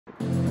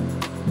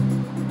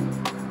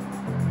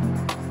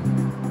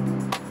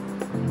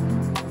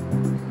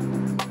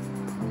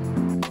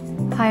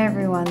Hi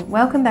everyone,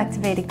 welcome back to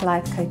Vedic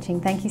Life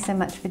Coaching. Thank you so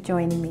much for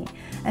joining me,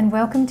 and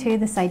welcome to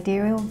the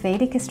Sidereal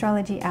Vedic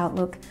Astrology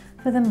Outlook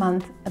for the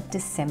month of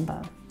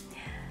December.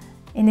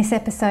 In this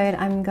episode,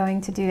 I'm going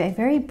to do a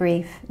very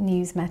brief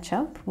news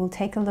matchup. We'll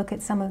take a look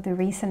at some of the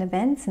recent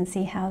events and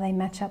see how they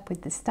match up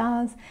with the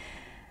stars.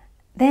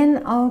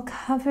 Then I'll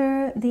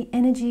cover the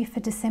energy for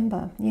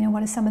December. You know,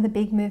 what are some of the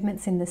big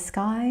movements in the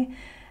sky?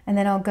 And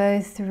then I'll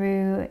go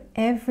through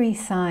every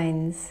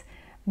sign's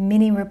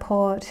mini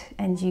report,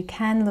 and you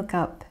can look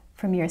up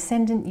from your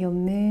ascendant, your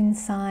moon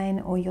sign,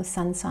 or your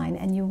sun sign,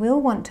 and you will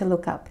want to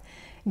look up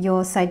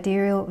your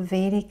sidereal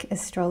Vedic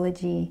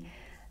astrology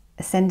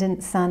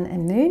ascendant, sun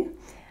and moon,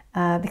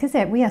 because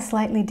we are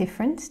slightly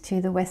different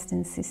to the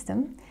Western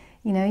system.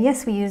 You know,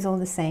 yes, we use all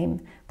the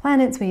same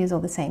planets, we use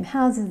all the same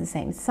houses, the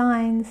same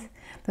signs,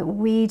 but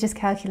we just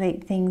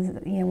calculate things,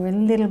 you know, we're a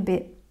little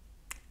bit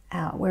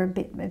out, we're a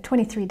bit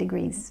 23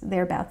 degrees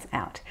thereabouts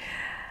out.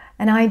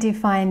 And I do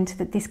find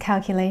that this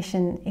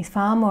calculation is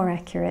far more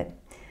accurate.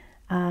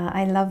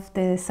 I love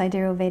the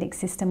sidereal Vedic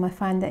system. I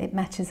find that it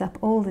matches up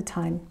all the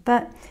time,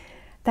 but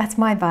that's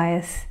my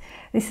bias.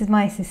 This is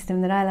my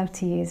system that I love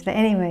to use. But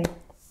anyway,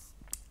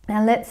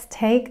 now let's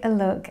take a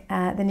look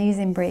at the news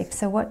in brief.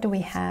 So what do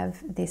we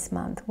have this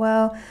month?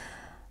 Well,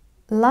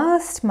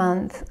 last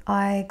month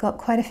I got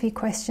quite a few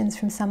questions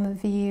from some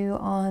of you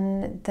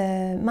on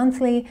the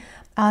monthly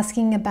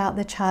asking about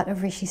the chart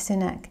of Rishi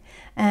Sunak.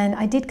 And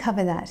I did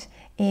cover that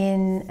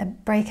in a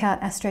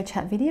breakout Astro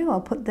Chat video.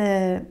 I'll put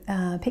the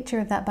picture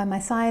of that by my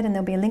side, and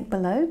there'll be a link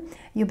below.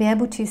 You'll be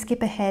able to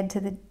skip ahead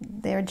to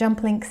there are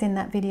jump links in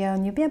that video,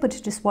 and you'll be able to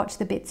just watch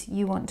the bits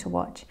you want to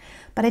watch.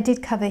 But I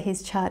did cover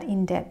his chart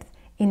in depth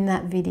in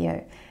that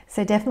video.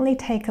 So definitely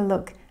take a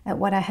look at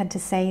what I had to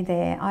say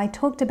there. I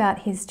talked about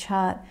his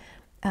chart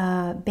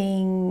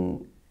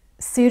being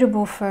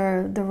suitable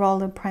for the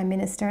role of Prime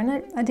Minister,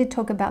 and I did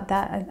talk about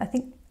that. I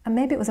think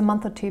maybe it was a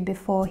month or two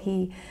before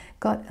he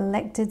got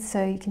elected,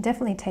 so you can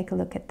definitely take a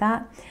look at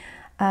that.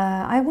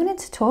 I wanted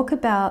to talk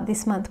about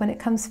this month when it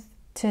comes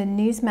to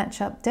news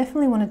matchup,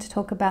 definitely wanted to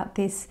talk about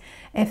this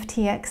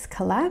FTX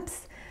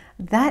collapse.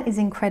 That is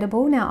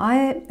incredible. Now,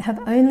 I have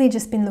only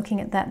just been looking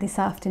at that this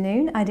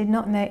afternoon. I did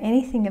not know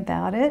anything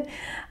about it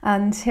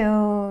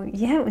until,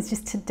 yeah, it was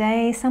just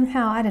today.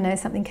 Somehow, I don't know,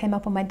 something came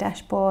up on my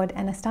dashboard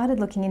and I started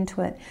looking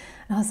into it.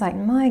 And I was like,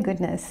 my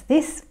goodness,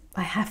 this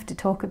I have to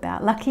talk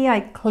about. Lucky I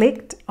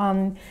clicked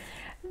on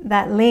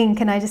that link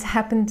and I just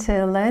happened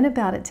to learn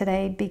about it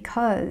today,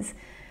 because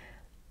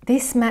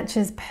this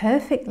matches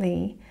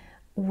perfectly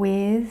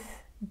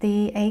with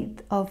the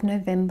 8th of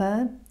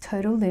November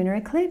total lunar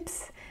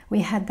eclipse.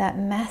 We had that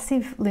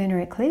massive lunar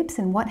eclipse,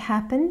 and what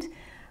happened?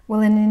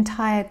 Well, an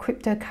entire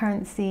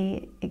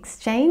cryptocurrency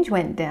exchange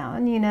went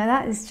down. You know,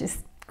 that is just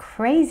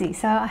crazy.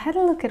 So I had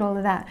a look at all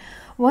of that.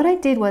 What I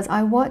did was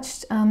I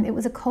watched, it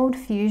was a cold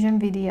fusion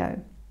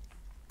video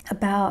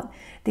about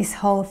this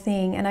whole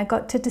thing, and I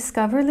got to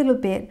discover a little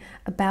bit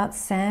about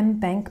Sam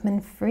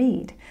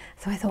Bankman-Fried.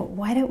 So I thought,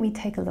 why don't we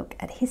take a look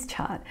at his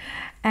chart?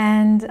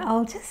 And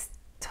I'll just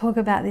talk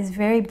about this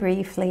very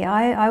briefly.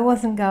 I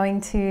wasn't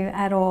going to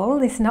at all.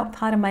 This is not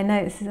part of my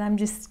notes. I'm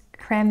just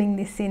cramming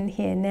this in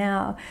here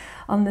now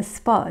on the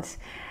spot.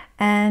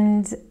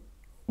 And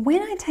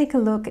when I take a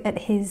look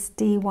at his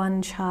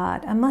D1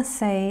 chart, I must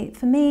say,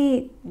 for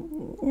me,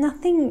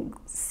 nothing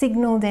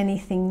signaled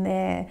anything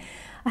there.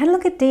 I had a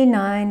look at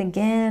D9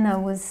 again, I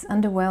was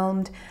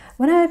underwhelmed.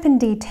 When I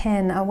opened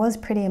D10, I was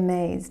pretty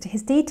amazed.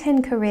 His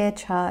D10 career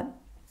chart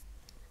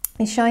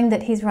is showing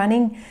that he's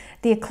running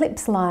the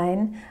eclipse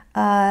line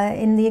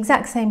in the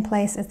exact same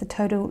place as the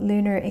total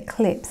lunar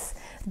eclipse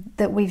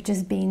that we've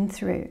just been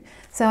through.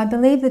 So I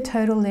believe the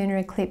total lunar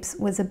eclipse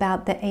was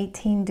about the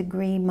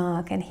 18-degree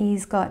mark, and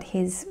he's got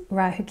his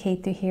Rahu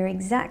Ketu here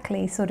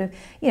exactly, sort of,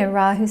 you know,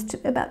 Rahu's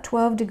about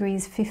 12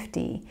 degrees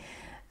 50.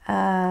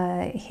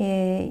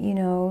 Here, you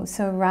know,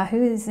 so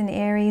Rahu is in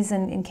Aries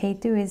and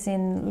Ketu is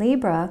in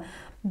Libra.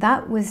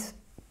 That was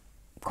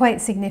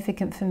quite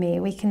significant for me.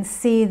 We can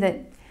see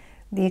that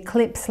the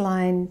eclipse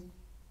line,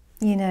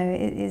 you know,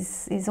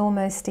 is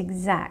almost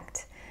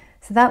exact.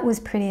 So that was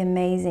pretty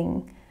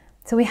amazing.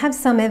 So we have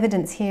some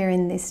evidence here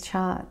in this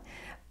chart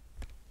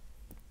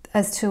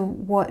as to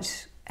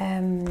what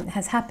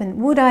has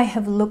happened. Would I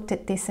have looked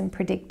at this and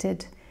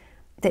predicted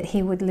that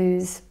he would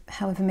lose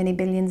however many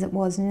billions it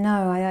was?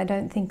 No, I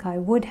don't think I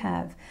would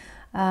have.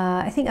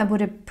 I think I would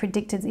have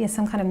predicted, yeah,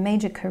 some kind of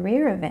major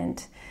career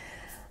event.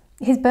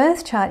 His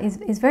birth chart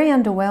is very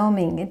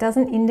underwhelming. It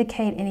doesn't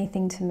indicate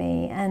anything to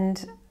me.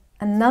 And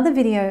another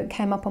video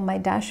came up on my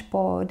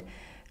dashboard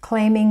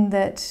claiming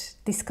that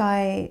this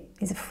guy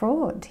is a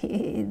fraud.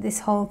 This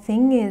whole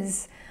thing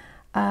is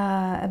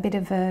a bit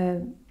of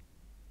a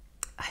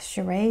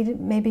charade,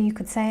 maybe you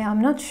could say.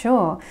 I'm not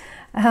sure.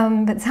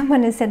 But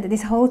someone has said that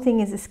this whole thing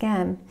is a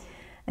scam.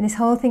 And this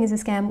whole thing is a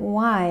scam.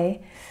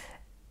 Why?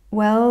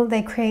 Well,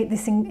 they create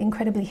this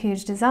incredibly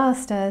huge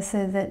disaster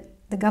so that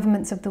the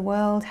governments of the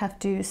world have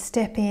to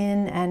step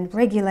in and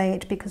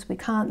regulate, because we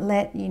can't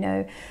let, you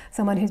know,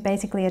 someone who's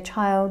basically a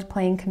child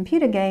playing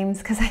computer games,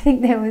 because I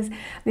think there was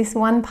this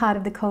one part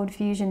of the Cold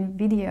Fusion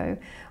video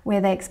where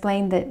they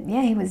explained that,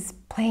 yeah, he was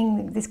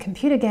playing this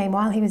computer game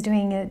while he was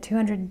doing a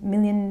 $200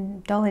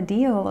 million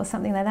deal or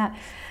something like that.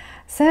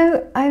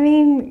 So, I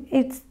mean,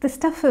 it's the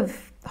stuff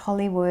of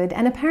Hollywood.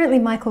 And apparently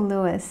Michael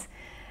Lewis,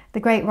 the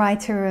great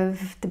writer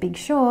of The Big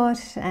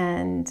Short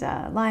and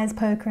Liar's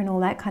Poker and all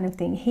that kind of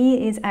thing,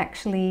 he is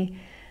actually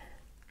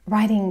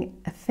writing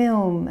a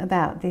film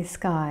about this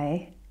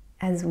guy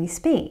as we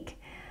speak.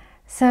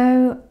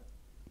 So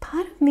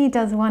part of me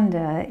does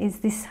wonder, is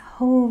this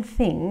whole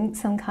thing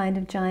some kind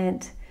of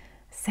giant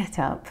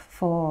setup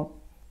for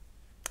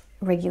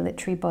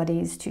regulatory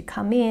bodies to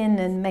come in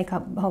and make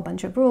up a whole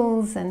bunch of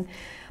rules and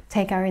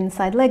take our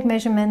inside leg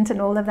measurement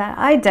and all of that?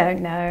 I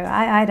don't know.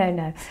 I don't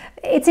know.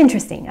 It's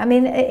interesting. I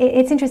mean,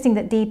 it's interesting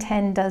that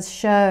D10 does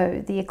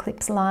show the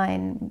eclipse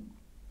line,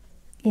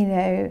 you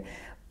know,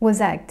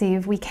 was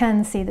active. We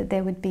can see that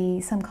there would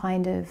be some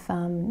kind of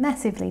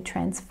massively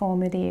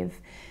transformative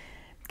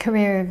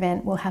career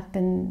event will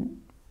happen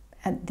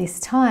at this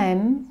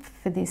time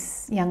for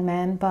this young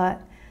man.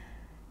 But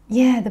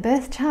yeah, the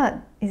birth chart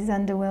is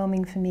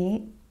underwhelming for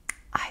me.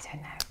 I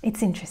don't know.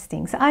 It's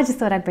interesting. So I just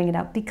thought I'd bring it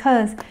up,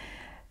 because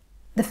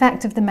the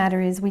fact of the matter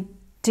is we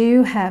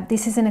do have,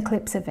 this is an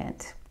eclipse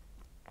event.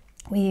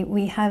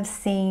 We have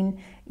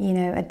seen, you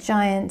know, a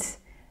giant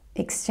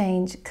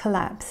exchange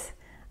collapse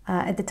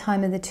at the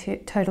time of the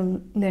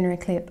total lunar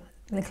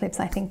eclipse.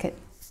 I think it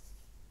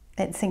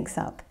syncs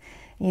up,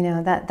 you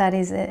know, that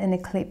is an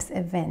eclipse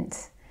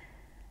event.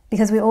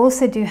 Because we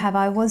also do have,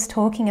 I was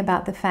talking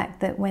about the fact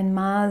that when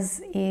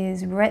Mars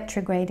is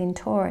retrograde in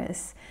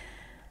Taurus,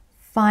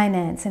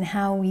 finance and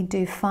how we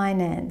do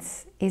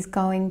finance is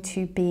going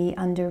to be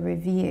under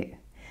review.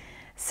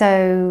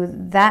 So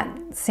that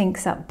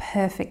syncs up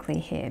perfectly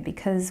here,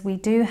 because we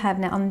do have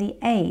now on the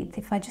 8th,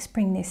 if I just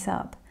bring this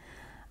up,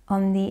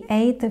 on the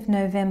 8th of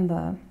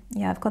November,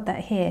 yeah, I've got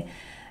that here.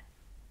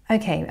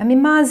 Okay, I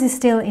mean, Mars is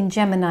still in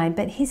Gemini,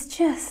 but he's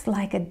just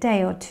like a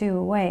day or two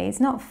away. He's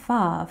not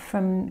far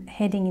from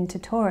heading into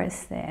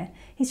Taurus there.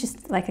 He's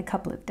just like a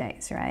couple of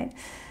days, right?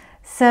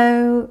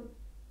 So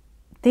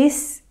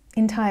this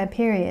entire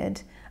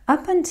period,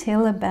 up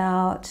until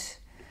about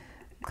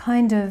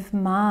kind of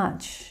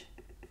March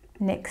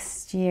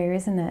next year,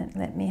 isn't it?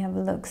 Let me have a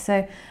look.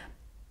 So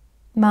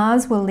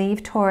Mars will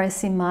leave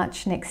Taurus in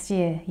March next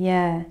year.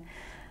 Yeah.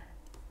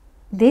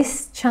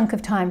 This chunk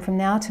of time from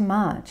now to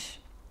March,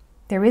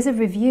 there is a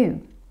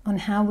review on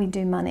how we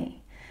do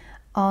money,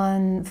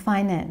 on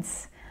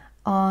finance,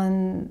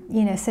 on,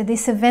 you know, so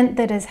this event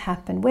that has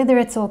happened, whether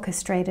it's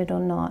orchestrated or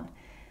not,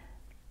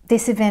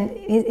 this event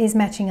is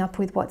matching up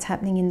with what's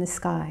happening in the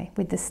sky,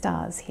 with the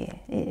stars here.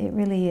 It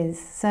really is.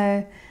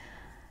 So,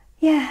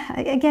 yeah,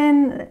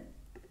 again,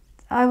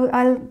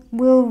 I'm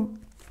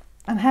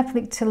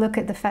happy to look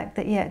at the fact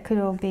that, yeah, it could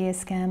all be a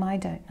scam. I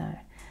don't know.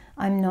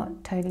 I'm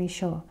not totally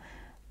sure.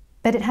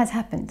 But it has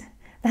happened.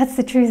 That's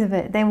the truth of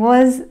it. There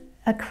was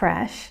a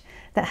crash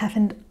that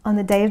happened on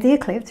the day of the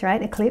eclipse,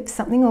 right? Eclipse,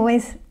 something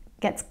always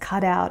gets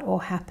cut out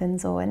or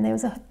happens, and there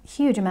was a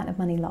huge amount of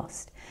money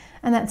lost.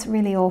 And that's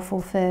really awful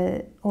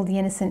for all the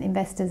innocent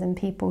investors and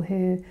people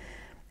who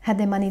had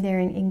their money there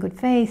in good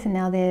faith, and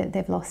now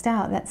they've lost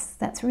out.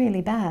 That's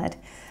really bad.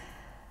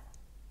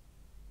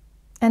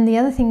 And the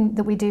other thing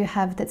that we do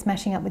have that's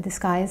mashing up with the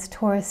sky is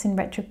Taurus in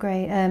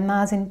retrograde,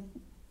 Mars in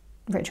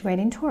retrograde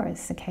in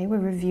Taurus. Okay, we're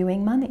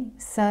reviewing money.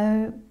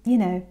 So, you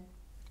know,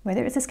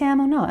 whether it's a scam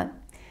or not,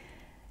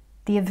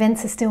 the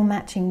events are still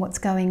matching what's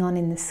going on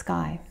in the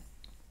sky.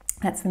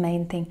 That's the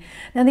main thing.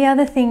 Now, the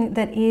other thing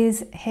that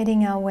is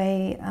heading our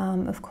way,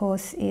 of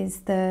course,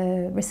 is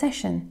the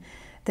recession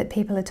that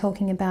people are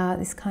talking about.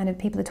 This kind of,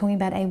 people are talking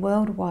about a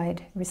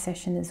worldwide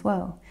recession as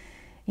well.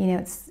 You know,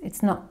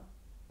 it's not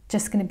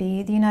just going to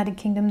be the United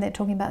Kingdom. They're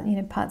talking about, you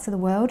know, parts of the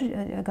world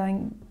are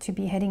going to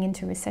be heading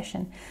into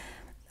recession.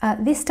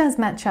 This does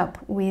match up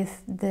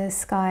with the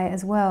sky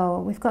as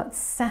well. We've got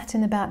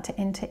Saturn about to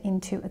enter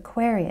into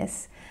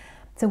Aquarius.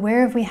 So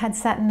where have we had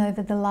Saturn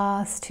over the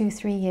last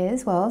 2-3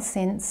 years? Well,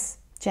 since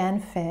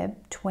Jan-Feb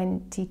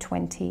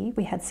 2020,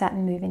 we had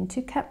Saturn move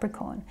into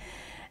Capricorn.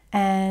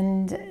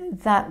 And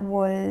that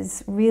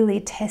was really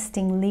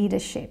testing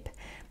leadership.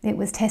 It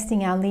was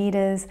testing our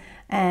leaders,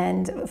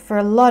 and for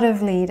a lot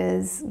of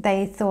leaders,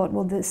 they thought,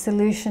 well, the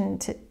solution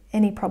to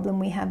any problem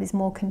we have is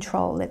more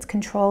control. Let's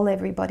control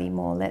everybody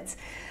more. Let's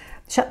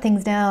shut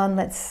things down.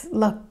 Let's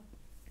lock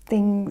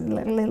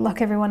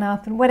everyone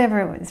up, and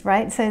whatever it was,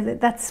 right? So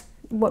that's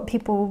what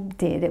people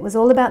did. It was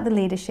all about the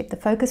leadership. The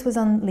focus was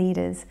on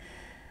leaders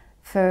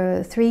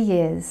for 3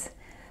 years.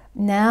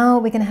 Now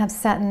we're going to have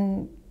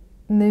Saturn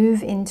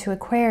move into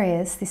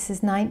Aquarius. This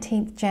is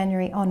 19th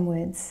January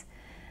onwards.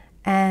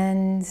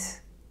 And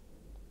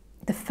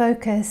the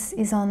focus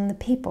is on the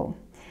people.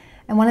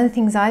 And one of the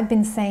things I've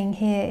been saying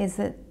here is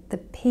that the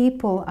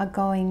people are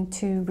going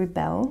to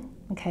rebel.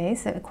 Okay,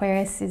 so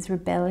Aquarius is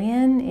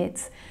rebellion.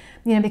 It's,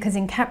 you know, because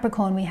in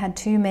Capricorn we had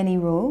too many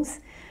rules.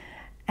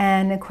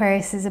 And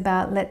Aquarius is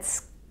about,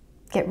 let's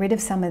get rid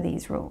of some of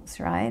these rules,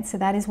 right? So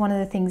that is one of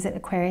the things that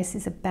Aquarius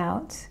is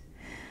about.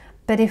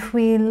 But if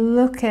we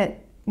look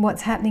at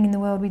what's happening in the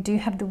world, we do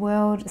have the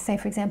world, say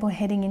for example,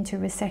 heading into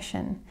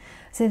recession.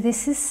 So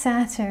this is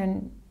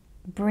Saturn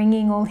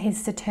bringing all his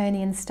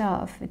Saturnian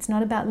stuff. It's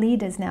not about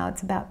leaders now,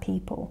 it's about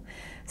people.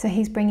 So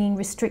he's bringing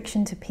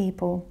restriction to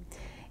people.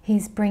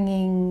 He's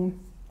bringing,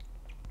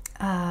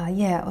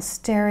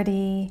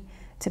 austerity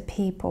to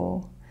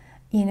people.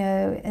 You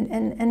know,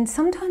 and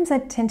sometimes I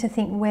tend to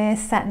think where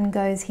Saturn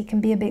goes, he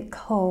can be a bit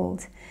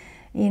cold.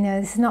 You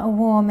know, this is not a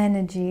warm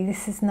energy.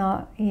 This is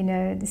not, you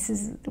know, this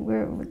is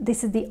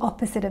the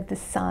opposite of the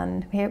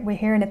sun. We're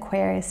here in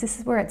Aquarius. This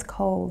is where it's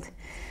cold.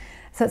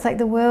 So it's like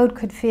the world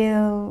could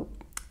feel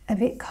a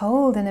bit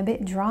cold and a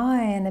bit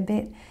dry and a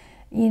bit,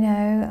 you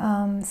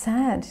know,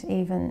 sad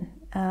even.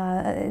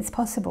 It's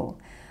possible.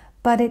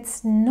 But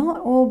it's not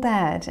all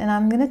bad, and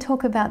I'm going to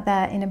talk about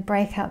that in a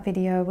breakout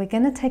video. We're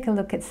going to take a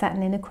look at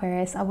Saturn in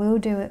Aquarius. I will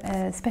do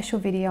a special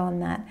video on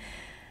that,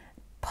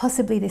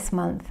 possibly this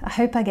month. I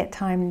hope I get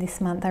time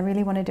this month. I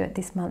really want to do it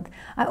this month.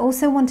 I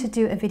also want to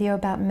do a video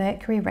about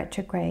Mercury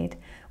retrograde.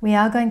 We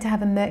are going to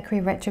have a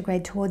Mercury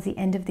retrograde towards the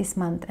end of this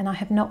month, and I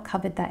have not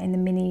covered that in the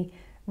mini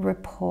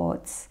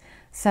reports.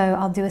 So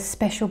I'll do a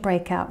special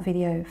breakout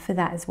video for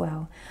that as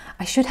well.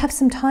 I should have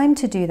some time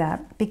to do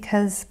that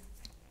because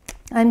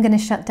I'm going to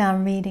shut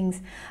down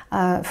readings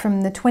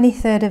from the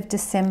 23rd of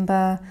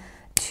December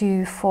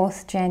to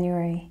 4th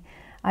January.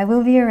 I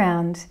will be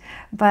around,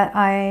 but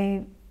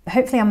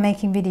hopefully I'm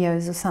making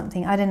videos or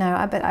something. I don't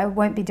know, but I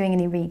won't be doing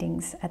any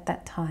readings at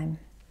that time.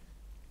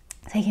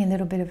 Taking a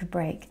little bit of a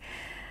break.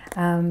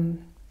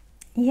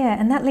 Yeah,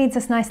 and that leads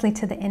us nicely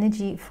to the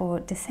energy for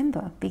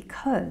December,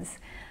 because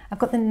I've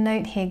got the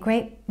note here,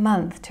 great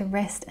month to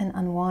rest and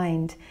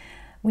unwind.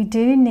 We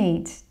do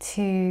need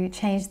to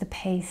change the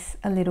pace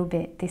a little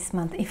bit this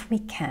month if we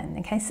can,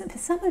 okay? So for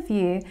some of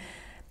you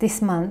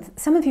this month,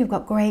 some of you have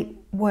got great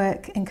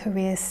work and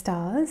career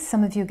stars.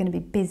 Some of you are going to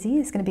be busy.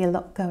 There's going to be a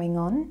lot going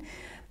on.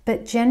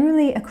 But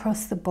generally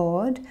across the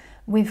board,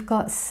 we've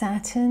got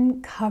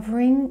Saturn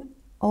covering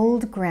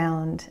old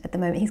ground at the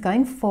moment. He's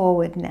going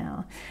forward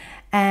now,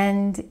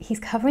 and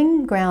he's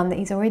covering ground that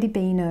he's already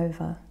been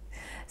over.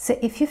 So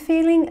if you're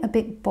feeling a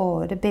bit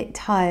bored, a bit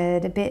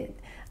tired, a bit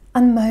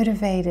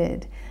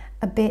unmotivated,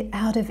 a bit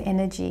out of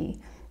energy,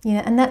 you know,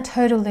 and that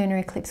total lunar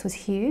eclipse was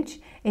huge.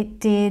 It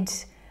did,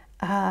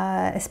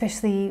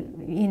 especially,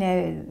 you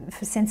know,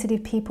 for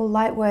sensitive people,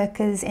 light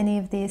workers, any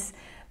of this,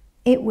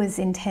 it was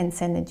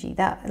intense energy.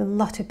 That a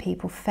lot of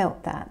people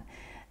felt that.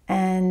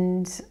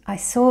 And I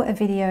saw a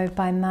video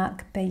by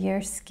Mark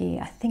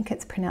Bayersky, I think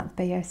it's pronounced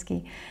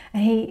Bayersky,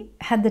 and he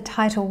had the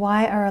title,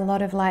 "Why are a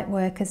lot of light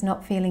workers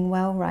not feeling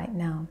well right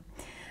now?"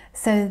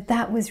 So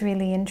that was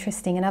really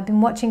interesting. And I've been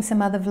watching some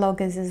other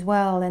vloggers as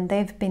well, and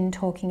they've been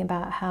talking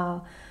about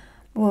how,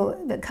 well,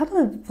 a couple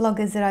of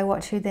vloggers that I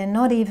watch who they're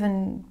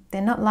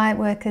not light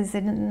workers,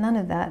 they're none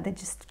of that, they're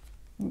just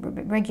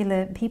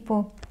regular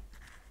people.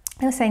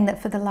 They were saying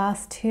that for the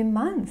last 2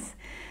 months,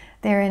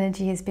 their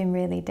energy has been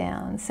really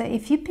down. So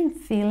if you've been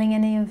feeling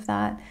any of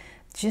that,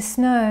 just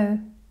know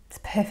it's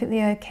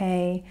perfectly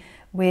okay.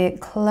 We're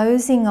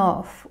closing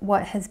off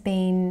what has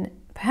been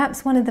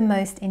perhaps one of the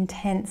most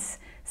intense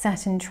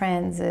Saturn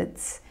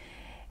transits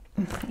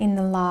in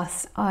the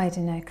last, I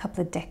don't know,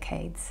 couple of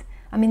decades.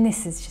 I mean,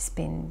 this has just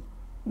been,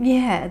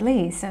 yeah, at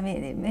least, I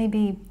mean,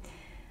 maybe,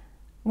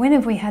 when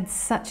have we had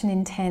such an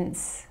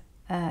intense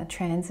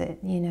transit,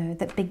 you know,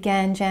 that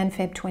began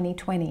Jan-Feb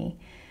 2020.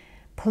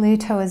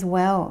 Pluto as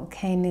well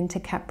came into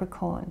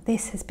Capricorn.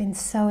 This has been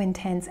so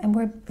intense, and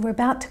we're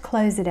about to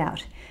close it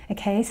out,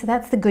 okay? So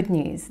that's the good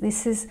news.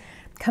 This is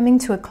coming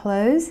to a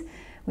close.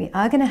 We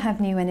are going to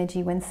have new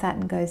energy when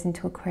Saturn goes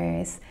into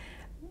Aquarius.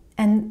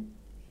 And,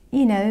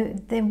 you know,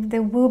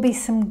 there will be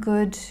some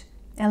good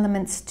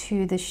elements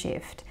to the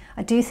shift.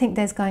 I do think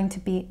there's going to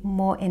be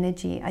more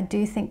energy. I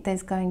do think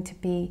there's going to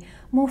be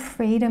more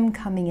freedom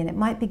coming in. It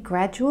might be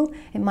gradual,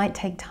 it might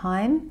take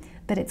time,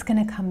 but it's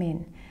going to come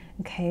in.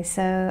 Okay,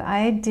 so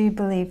I do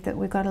believe that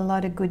we've got a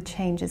lot of good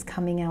changes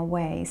coming our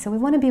way. So we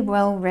want to be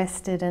well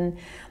rested, and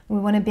we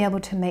want to be able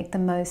to make the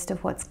most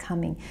of what's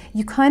coming.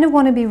 You kind of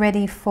want to be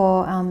ready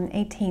for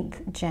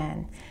 18th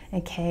Jan.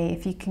 Okay,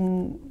 if you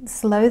can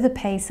slow the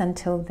pace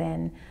until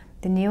then,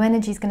 the new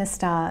energy is going to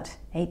start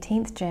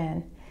 18th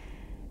Jan.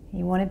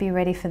 You want to be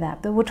ready for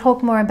that. But we'll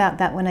talk more about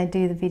that when I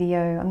do the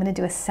video. I'm going to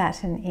do a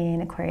Saturn in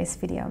Aquarius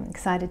video. I'm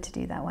excited to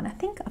do that one. I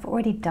think I've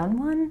already done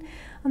one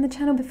on the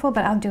channel before,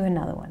 but I'll do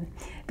another one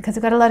because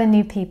we've got a lot of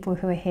new people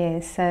who are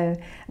here. So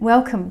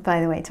welcome,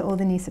 by the way, to all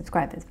the new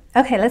subscribers.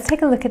 Okay, let's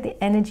take a look at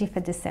the energy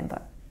for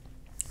December.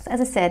 So as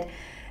I said,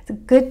 it's a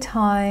good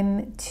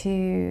time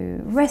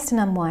to rest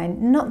and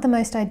unwind. Not the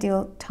most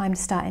ideal time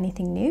to start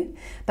anything new,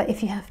 but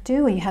if you have to,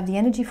 or you have the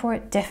energy for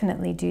it,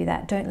 definitely do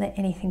that. Don't let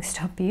anything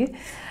stop you.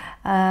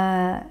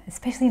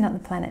 Especially not the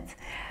planets.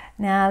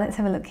 Now let's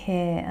have a look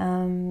here.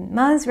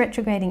 Mars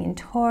retrograding in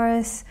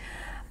Taurus.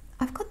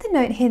 I've got the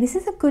note here, this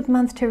is a good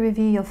month to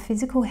review your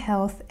physical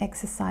health,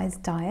 exercise,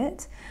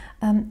 diet.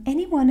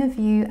 Any one of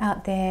you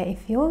out there,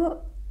 if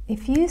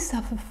you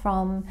suffer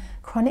from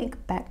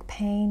chronic back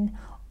pain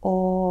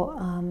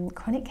or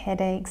chronic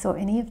headaches or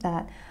any of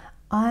that,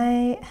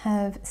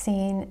 I've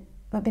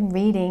been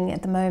reading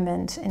at the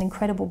moment an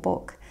incredible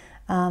book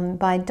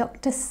by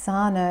Dr.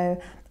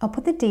 Sano. I'll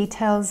put the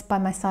details by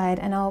my side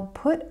and I'll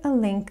put a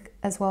link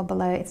as well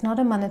below. It's not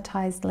a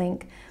monetized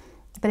link,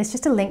 but it's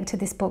just a link to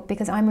this book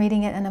because I'm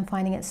reading it and I'm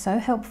finding it so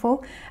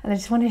helpful, and I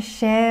just want to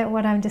share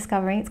what I'm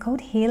discovering. It's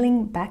called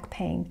Healing Back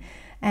Pain,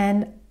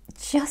 and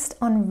just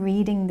on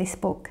reading this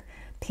book,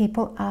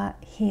 people are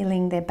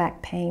healing their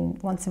back pain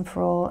once and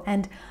for all.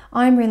 And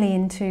I'm really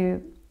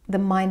into the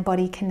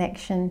mind-body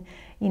connection,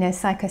 you know,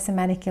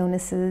 psychosomatic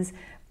illnesses,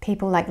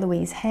 people like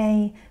Louise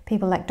Hay,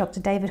 people like Dr.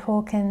 David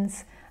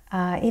Hawkins,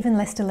 even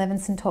Lester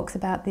Levinson talks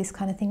about this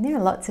kind of thing. There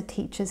are lots of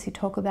teachers who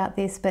talk about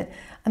this, but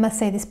I must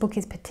say this book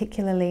is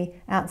particularly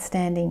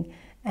outstanding.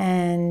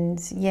 And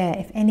yeah,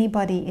 if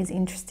anybody is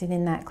interested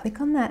in that,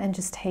 click on that and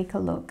just take a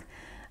look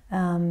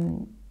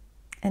and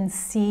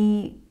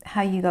see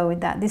how you go with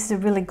that. This is a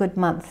really good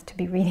month to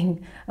be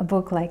reading a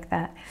book like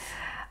that.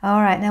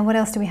 All right, now what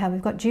else do we have?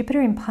 We've got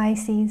Jupiter in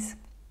Pisces.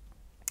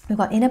 We've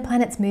got inner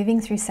planets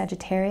moving through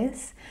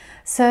Sagittarius.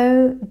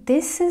 So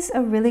this is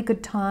a really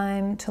good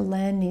time to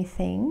learn new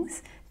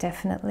things,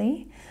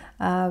 definitely.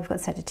 We've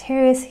got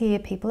Sagittarius here.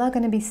 People are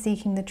going to be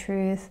seeking the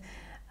truth,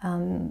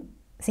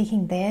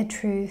 seeking their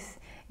truth,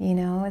 you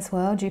know, as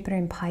well. Jupiter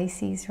in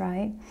Pisces,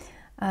 right?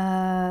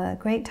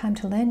 Great time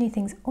to learn new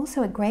things.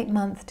 Also a great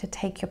month to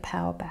take your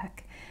power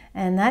back.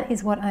 And that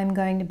is what I'm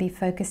going to be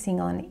focusing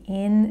on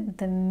in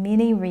the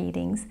mini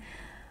readings.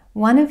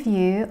 One of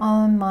you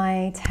on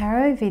my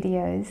tarot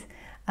videos,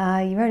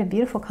 you wrote a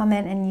beautiful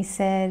comment and you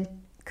said,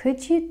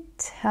 could you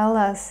tell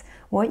us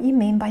what you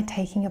mean by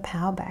taking your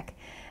power back?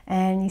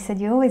 And you said,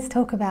 you always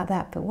talk about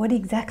that, but what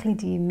exactly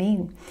do you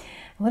mean?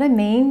 What I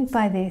mean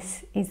by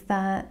this is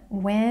that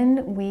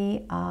when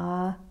we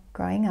are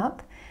growing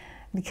up,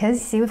 because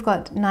you see we've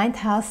got 9th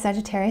house,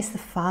 Sagittarius, the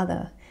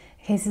father.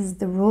 Okay, this is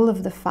the rule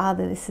of the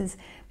father. This is,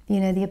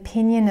 you know, the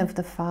opinion of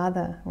the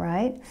father,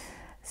 right?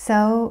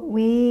 So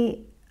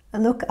we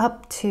look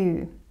up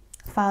to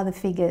father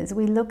figures.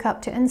 We look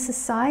up to, and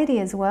society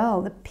as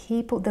well, the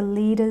people, the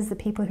leaders, the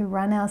people who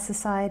run our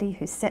society,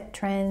 who set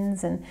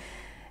trends and,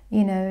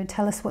 you know,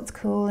 tell us what's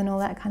cool and all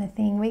that kind of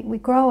thing. We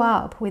grow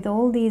up with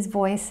all these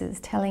voices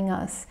telling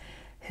us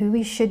who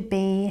we should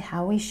be,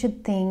 how we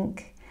should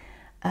think,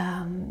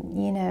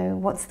 you know,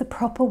 what's the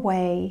proper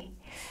way.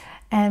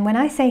 And when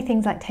I say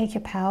things like take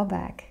your power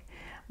back,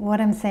 what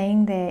I'm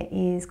saying there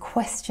is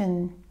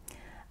question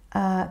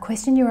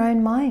your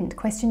own mind,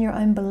 question your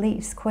own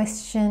beliefs,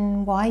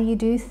 question why you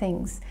do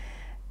things,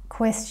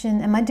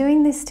 question, am I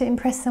doing this to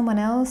impress someone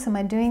else? Am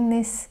I doing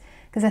this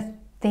because I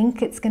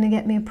think it's going to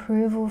get me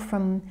approval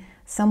from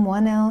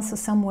someone else or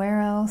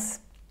somewhere else?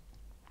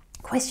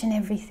 Question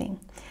everything.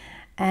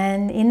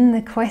 And in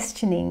the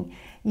questioning,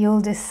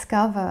 you'll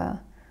discover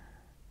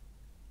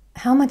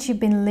how much you've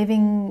been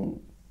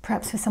living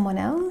perhaps for someone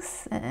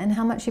else and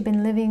how much you've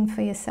been living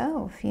for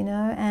yourself, you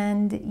know,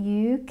 and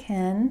you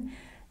can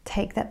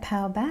take that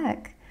power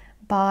back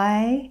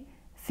by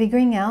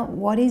figuring out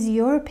what is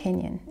your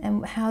opinion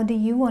and how do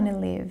you want to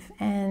live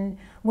and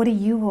what are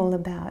you all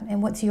about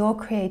and what's your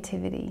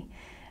creativity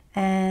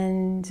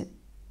and,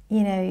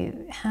 you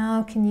know,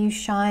 how can you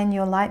shine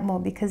your light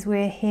more, because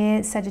we're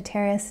here,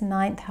 Sagittarius,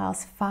 9th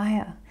house,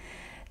 fire.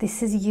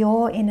 This is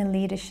your inner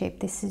leadership.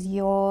 This is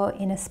your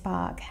inner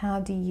spark. How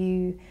do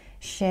you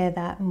share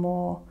that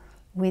more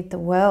with the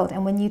world?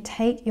 And when you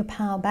take your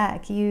power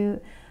back, you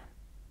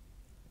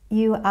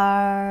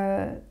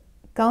are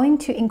going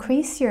to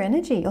increase your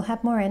energy. You'll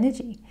have more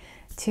energy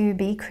to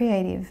be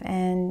creative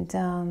and,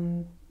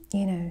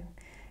 you know,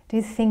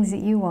 do the things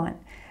that you want.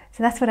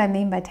 So that's what I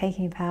mean by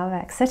taking your power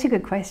back. Such a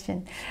good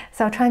question.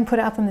 So I'll try and put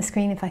it up on the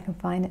screen if I can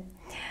find it.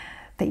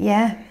 But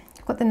yeah,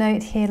 I've got the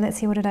note here. Let's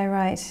see, what did I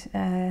write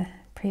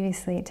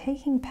previously?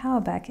 Taking power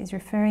back is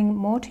referring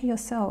more to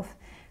yourself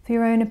for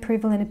your own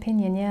approval and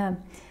opinion, yeah,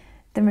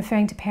 than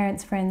referring to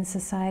parents, friends,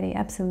 society,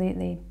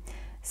 absolutely.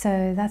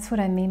 So that's what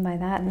I mean by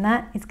that, and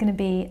that is going to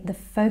be the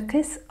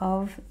focus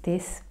of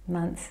this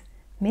month's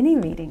mini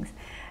readings.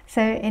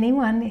 So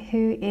anyone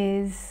who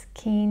is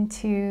keen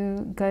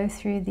to go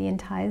through the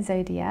entire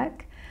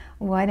zodiac,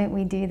 why don't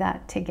we do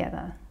that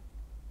together?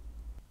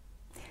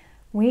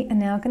 We are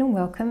now going to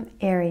welcome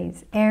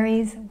Aries.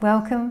 Aries,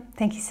 welcome.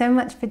 Thank you so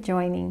much for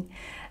joining.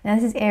 Now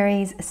this is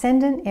Aries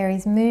Ascendant,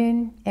 Aries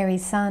Moon,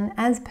 Aries Sun,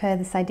 as per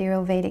the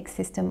sidereal Vedic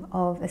system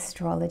of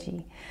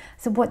astrology.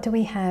 So what do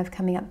we have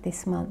coming up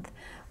this month?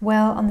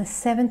 Well, on the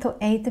 7th or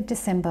 8th of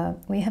December,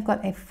 we have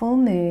got a full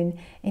moon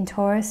in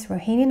Taurus,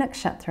 Rohini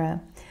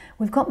Nakshatra.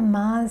 We've got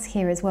Mars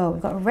here as well.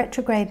 We've got a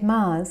retrograde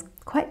Mars,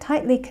 quite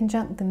tightly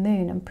conjunct the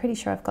moon. I'm pretty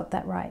sure I've got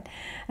that right.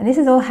 And this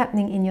is all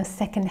happening in your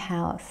 2nd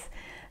house.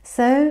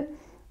 So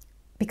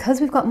because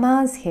we've got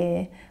Mars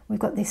here, we've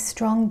got this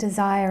strong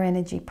desire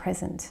energy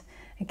present.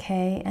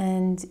 Okay,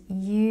 and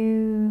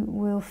you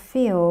will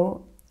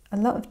feel a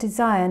lot of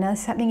desire. Now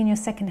it's happening in your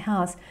second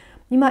house.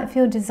 You might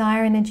feel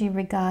desire energy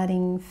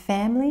regarding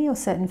family or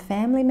certain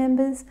family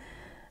members,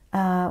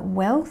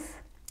 wealth,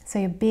 so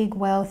your big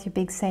wealth, your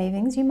big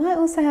savings. You might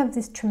also have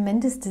this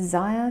tremendous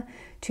desire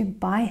to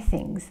buy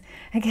things.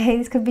 Okay,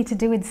 this could be to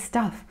do with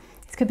stuff.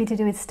 This could be to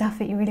do with stuff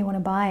that you really want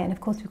to buy. And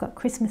of course, we've got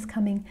Christmas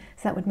coming,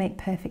 so that would make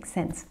perfect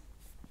sense.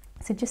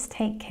 So just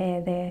take care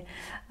there.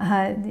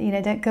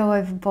 Don't go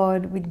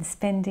overboard with the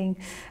spending,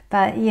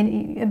 but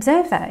you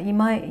observe that. You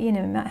might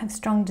have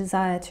strong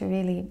desire to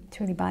really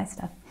buy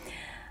stuff.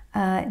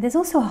 There's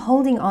also a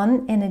holding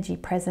on energy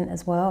present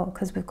as well,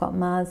 because we've got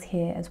Mars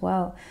here as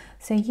well.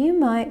 So you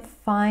might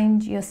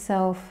find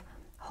yourself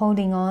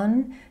holding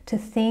on to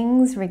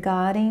things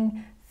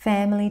regarding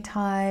family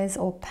ties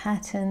or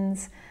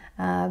patterns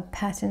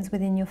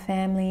within your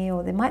family,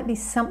 or there might be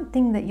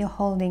something that you're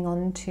holding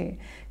on to.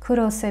 Could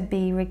also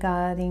be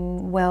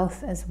regarding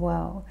wealth as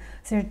well.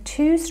 So there are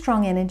two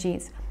strong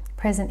energies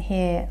present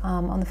here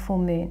on the full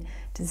moon: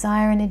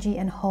 desire energy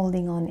and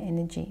holding on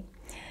energy.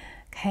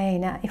 Okay,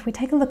 now if we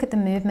take a look at the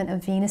movement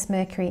of Venus,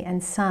 Mercury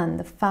and Sun,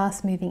 the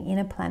fast moving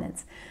inner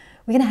planets,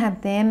 we're going to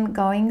have them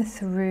going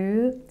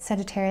through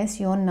Sagittarius,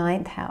 your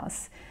 9th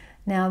house.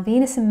 Now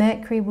Venus and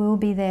Mercury will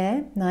be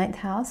there, 9th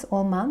house,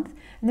 all month,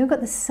 and then we've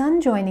got the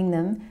Sun joining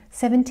them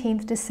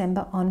 17th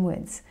December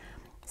onwards.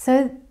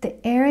 So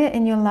the area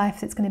in your life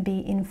that's going to be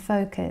in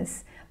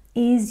focus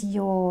is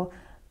your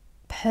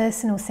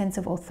personal sense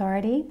of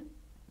authority.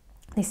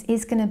 This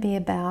is going to be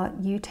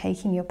about you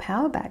taking your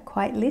power back,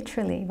 quite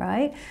literally,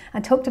 right? I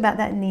talked about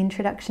that in the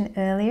introduction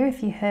earlier,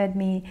 if you heard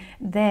me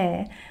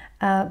there.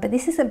 But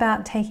this is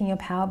about taking your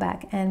power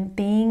back and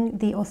being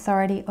the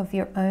authority of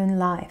your own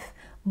life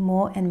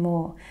more and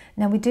more.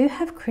 Now we do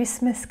have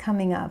Christmas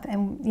coming up,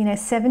 and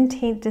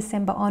 17th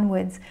December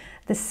onwards,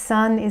 the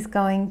Sun is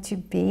going to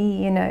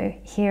be,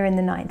 here in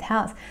the 9th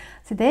house.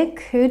 So there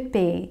could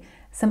be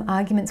some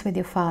arguments with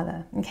your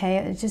father, okay?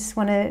 I just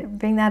want to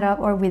bring that up,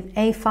 or with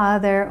a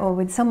father, or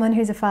with someone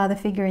who's a father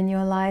figure in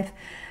your life,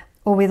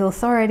 or with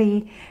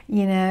authority,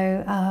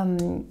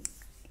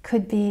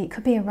 could be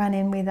a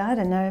run-in with, I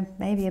don't know,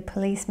 maybe a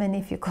policeman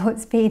if you're caught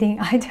speeding,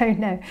 I don't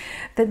know.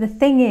 But the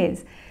thing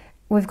is,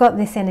 we've got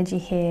this energy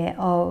here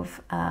of,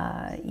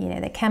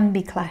 there can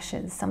be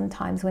clashes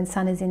sometimes when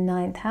Sun is in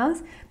 9th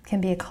house,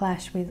 can be a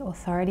clash with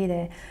authority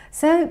there.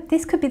 So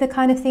this could be the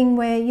kind of thing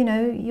where,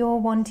 you're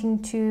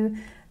wanting to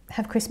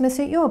have Christmas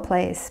at your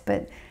place,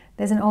 but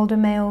there's an older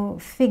male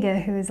figure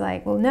who is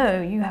like, well, no,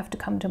 you have to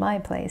come to my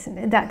place,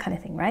 and that kind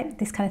of thing, right?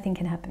 This kind of thing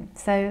can happen.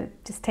 So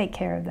just take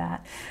care of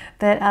that.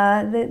 But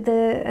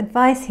the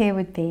advice here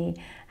would be,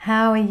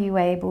 how are you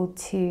able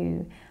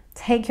to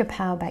take your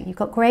power back? You've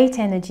got great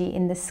energy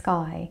in the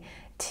sky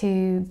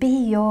to be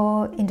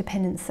your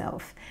independent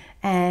self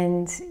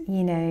and,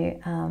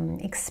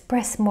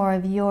 express more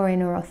of your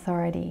inner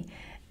authority.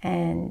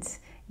 And,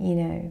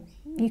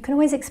 you can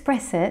always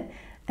express it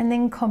and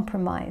then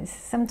compromise.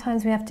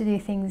 Sometimes we have to do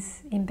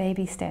things in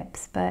baby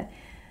steps, but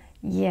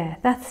yeah,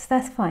 that's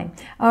fine.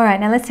 All right,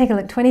 now let's take a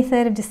look.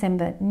 23rd of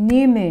December,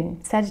 new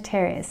moon,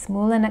 Sagittarius,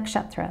 Mula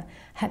Nakshatra,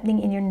 happening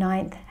in your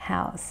 9th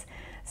house.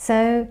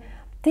 So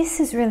this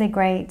is really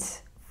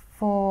great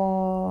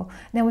for,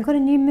 now we've got a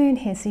new moon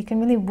here, so you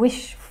can really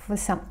wish for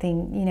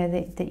something,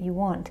 that you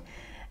want.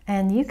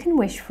 And you can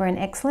wish for an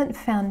excellent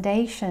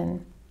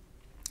foundation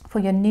for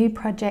your new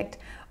project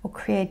or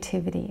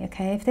creativity,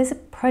 okay? If there's a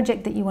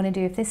project that you want to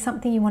do, if there's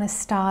something you want to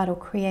start or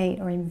create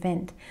or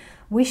invent,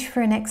 wish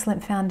for an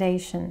excellent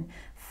foundation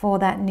for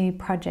that new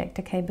project,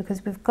 okay?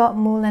 Because we've got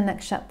Mula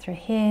Nakshatra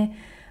here.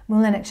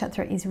 Mula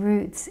Nakshatra is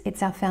roots,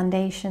 it's our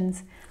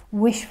foundations.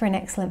 Wish for an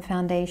excellent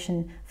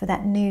foundation for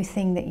that new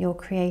thing that you're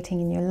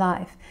creating in your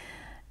life.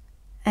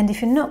 And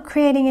if you're not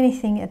creating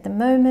anything at the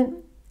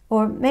moment,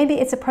 or maybe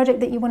it's a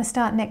project that you want to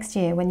start next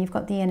year when you've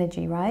got the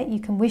energy, right? You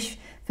can wish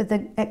for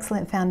the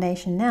excellent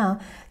foundation now.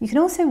 You can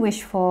also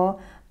wish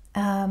for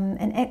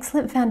an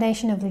excellent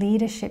foundation of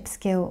leadership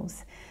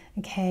skills,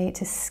 okay?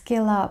 To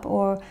skill up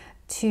or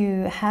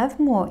to have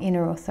more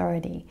inner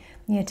authority,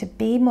 to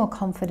be more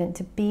confident,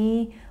 to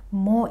be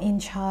more in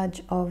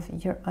charge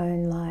of your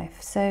own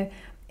life. So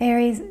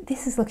Aries,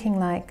 this is looking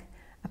like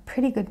a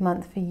pretty good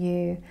month for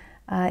you.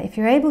 If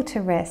you're able to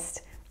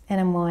rest and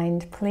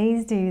unwind,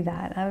 please do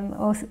that. I'm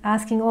also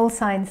asking all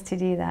signs to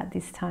do that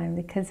this time,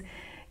 because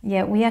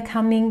yeah, we are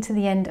coming to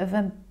the end of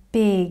a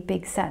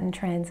big Saturn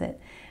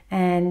transit,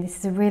 and this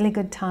is a really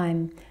good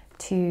time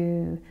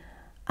to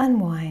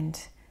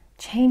unwind,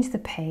 change the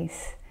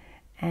pace,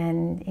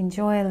 and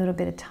enjoy a little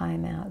bit of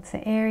time out.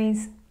 So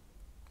Aries,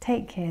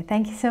 take care.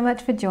 Thank you so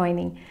much for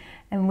joining.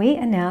 And we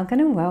are now going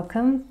to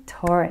welcome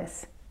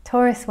Taurus.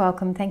 Taurus,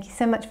 welcome. Thank you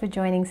so much for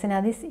joining. So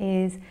now this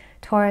is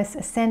Taurus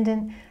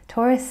ascendant,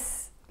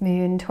 Taurus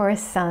moon,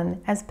 Taurus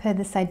sun, as per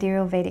the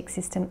sidereal Vedic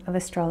system of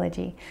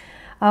astrology.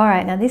 All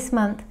right, now this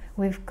month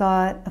we've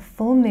got a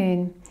full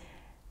moon,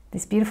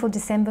 this beautiful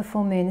December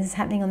full moon. This is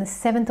happening on the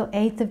 7th or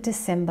 8th of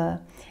December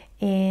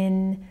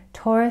in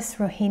Taurus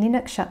Rohini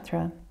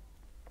Nakshatra.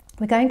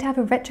 We're going to have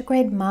a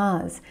retrograde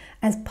Mars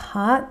as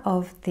part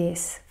of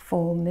this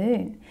full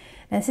moon.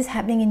 And this is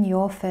happening in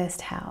your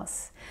first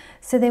house.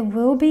 So there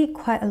will be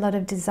quite a lot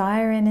of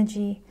desire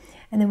energy,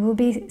 and there will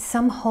be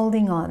some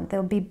holding on.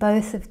 There'll be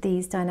both of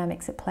these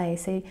dynamics at play.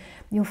 So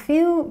you'll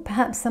feel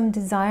perhaps some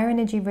desire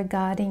energy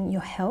regarding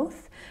your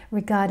health,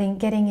 regarding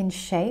getting in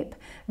shape,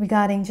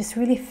 regarding just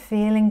really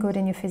feeling good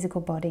in your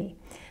physical body.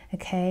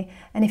 Okay,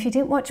 and if you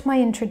didn't watch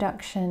my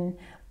introduction,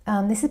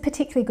 this is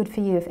particularly good for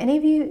you. If any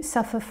of you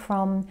suffer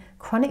from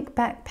chronic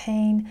back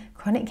pain,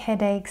 chronic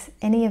headaches,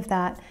 any of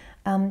that,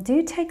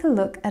 do take a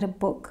look at a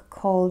book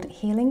called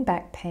Healing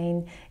Back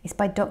Pain. It's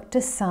by Dr.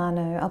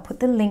 Sano. I'll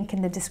put the link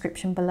in the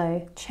description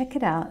below. Check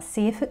it out,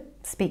 see if it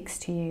speaks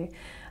to you.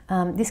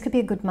 This could be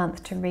a good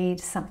month to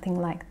read something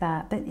like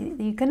that, but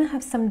you're going to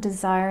have some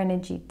desire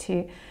energy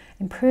to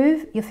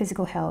improve your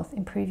physical health,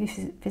 improve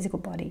your physical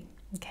body.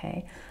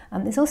 Okay,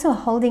 there's also a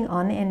holding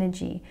on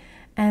energy,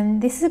 and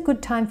this is a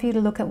good time for you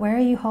to look at where are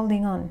you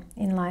holding on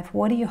in life.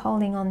 What are you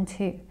holding on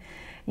to,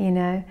 you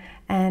know,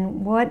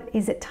 and what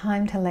is it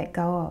time to let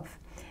go of?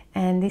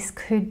 And this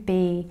could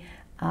be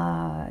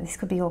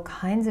all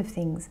kinds of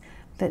things,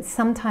 but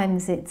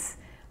sometimes it's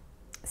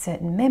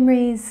certain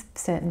memories,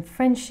 certain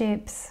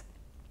friendships,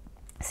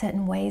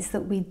 certain ways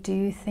that we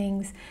do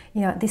things.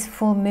 You know, at this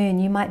full moon,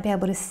 you might be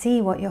able to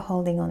see what you're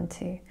holding on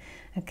to.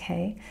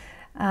 Okay,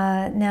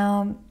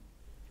 now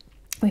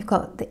we've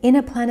got the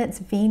inner planets,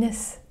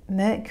 Venus,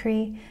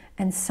 Mercury,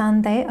 and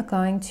Sun. They are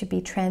going to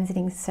be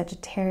transiting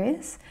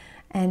Sagittarius,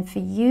 and for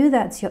you,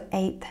 that's your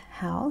 8th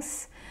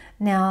house.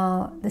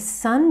 Now, the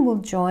Sun will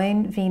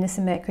join Venus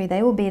and Mercury.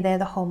 They will be there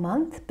the whole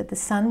month, but the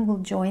Sun will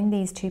join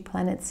these two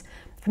planets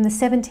from the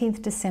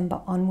 17th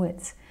December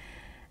onwards.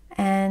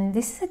 And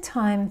this is a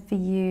time for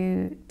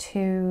you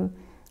to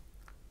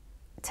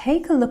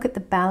take a look at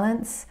the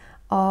balance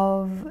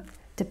of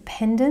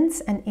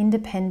dependence and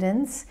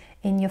independence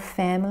in your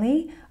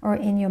family or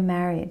in your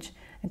marriage.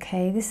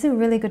 Okay, this is a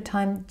really good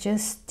time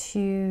just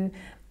to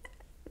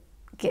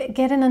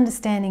get an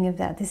understanding of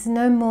that. This is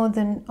no more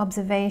than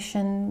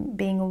observation,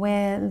 being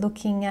aware,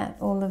 looking at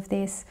all of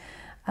this.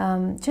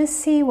 Just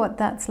see what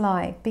that's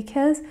like,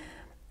 because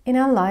in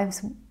our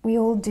lives we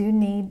all do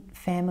need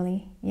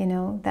family, you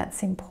know,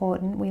 that's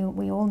important.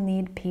 We all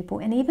need people,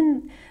 and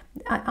even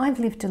I've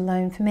lived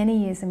alone for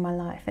many years in my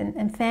life,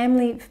 and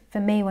family for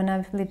me, when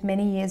I've lived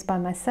many years by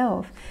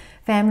myself,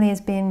 family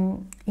has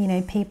been, you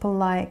know, people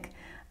like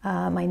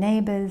my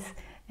neighbors,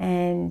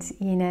 and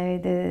you know,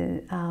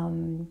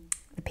 the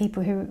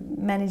people who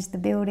manage the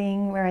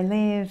building where I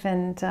live,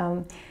 and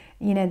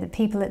you know, the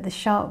people at the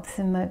shops,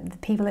 and the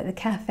people at the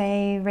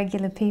cafe,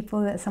 regular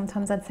people that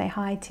sometimes I'd say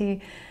hi to.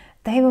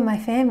 They were my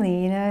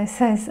family, you know.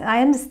 So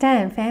I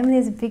understand family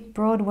is a big,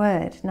 broad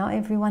word. Not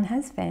everyone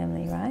has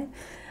family, right?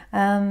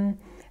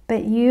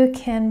 But you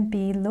can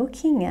be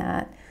looking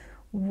at,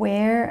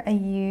 where are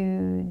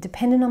you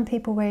dependent on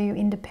people, where are you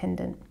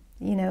independent?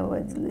 You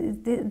know,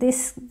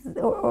 this,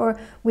 or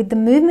with the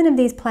movement of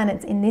these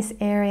planets in this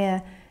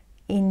area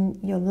in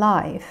your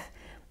life,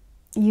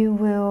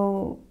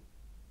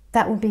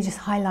 that will be just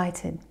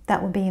highlighted.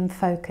 That will be in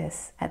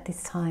focus at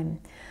this time.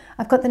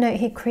 I've got the note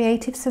here,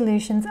 creative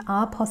solutions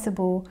are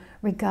possible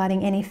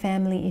regarding any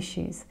family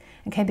issues.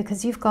 Okay,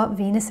 because you've got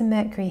Venus and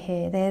Mercury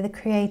here. They're the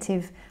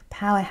creative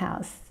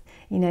powerhouse,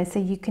 you know, so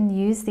you can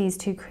use these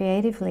two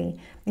creatively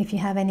if you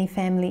have any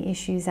family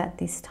issues at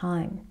this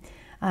time.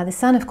 The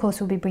Sun, of course,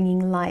 will be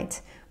bringing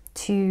light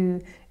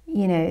to,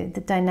 you know,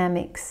 the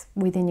dynamics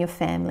within your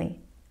family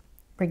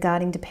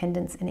regarding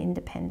dependence and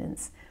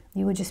independence.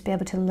 You will just be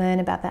able to learn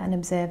about that and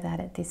observe that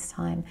at this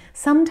time.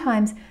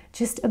 Sometimes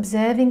just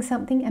observing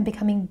something and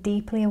becoming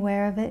deeply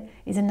aware of it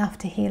is enough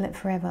to heal it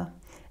forever.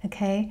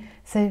 Okay,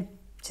 so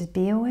just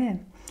be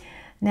aware.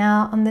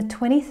 Now, on the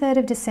 23rd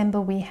of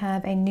December, we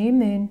have a new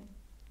moon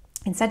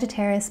in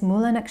Sagittarius,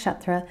 Mula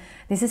Nakshatra.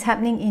 This is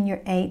happening in your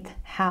 8th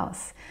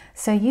house.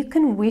 So you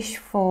can wish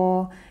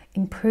for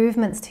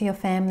improvements to your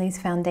family's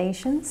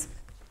foundations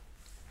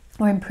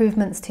or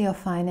improvements to your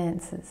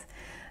finances.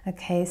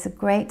 Okay, it's a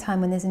great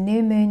time when there's a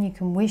new moon. You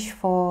can wish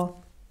for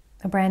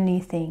a brand new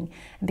thing.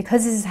 And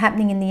because this is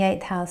happening in the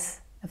 8th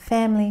house of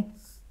family,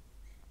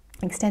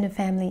 extended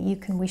family, you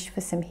can wish for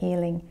some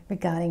healing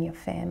regarding your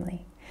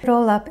family. It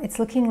all up, it's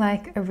looking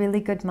like a really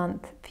good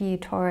month for you,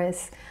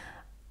 Taurus.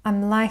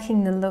 I'm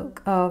liking the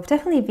look of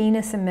definitely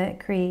Venus and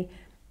Mercury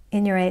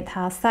in your 8th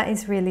house. That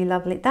is really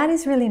lovely. That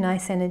is really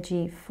nice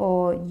energy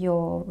for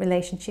your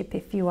relationship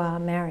if you are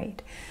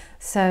married.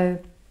 So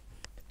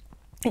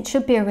it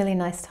should be a really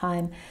nice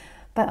time.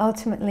 But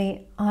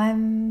ultimately,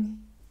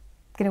 I'm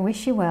going to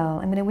wish you well.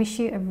 I'm going to wish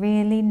you a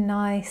really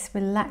nice,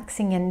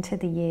 relaxing end to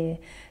the year,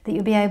 that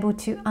you'll be able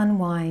to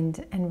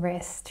unwind and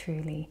rest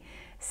truly.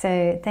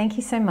 So thank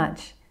you so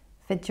much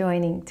for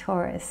joining,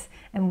 Taurus.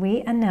 And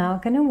we are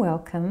now going to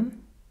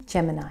welcome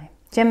Gemini.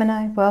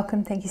 Gemini,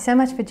 welcome. Thank you so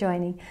much for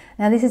joining.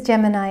 Now this is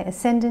Gemini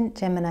Ascendant,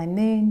 Gemini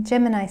Moon,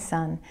 Gemini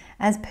Sun,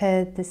 as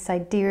per the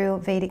sidereal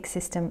Vedic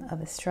system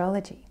of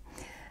astrology.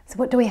 So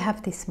what do we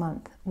have this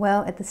month?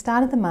 Well, at the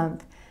start of the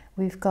month,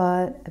 we've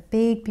got a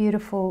big,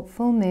 beautiful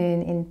full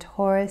moon in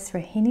Taurus,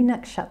 Rohini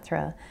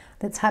Nakshatra,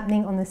 that's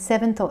happening on the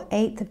 7th or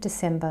 8th of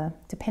December,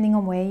 depending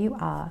on where you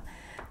are.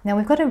 Now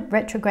we've got a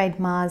retrograde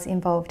Mars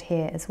involved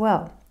here as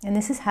well, and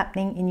this is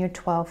happening in your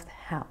 12th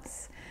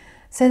house.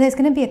 So there's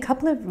going to be a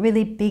couple of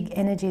really big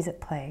energies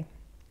at play.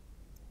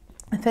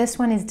 The first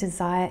one is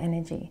desire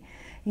energy.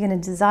 You're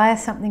going to desire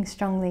something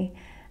strongly,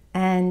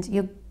 and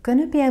you're going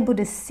to be able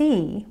to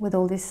see with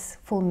all this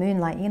full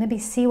moonlight, you're going to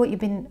see what you've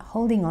been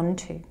holding on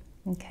to.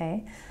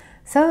 Okay,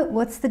 so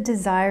what's the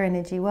desire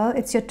energy? Well,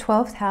 it's your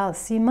 12th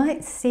house. So you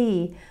might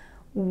see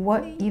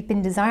what you've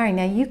been desiring.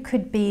 Now, you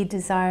could be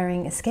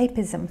desiring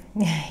escapism.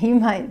 You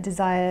might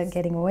desire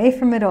getting away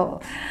from it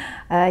all.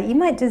 You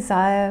might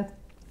desire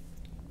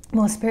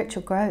more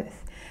spiritual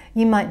growth.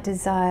 You might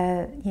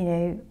desire,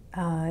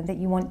 that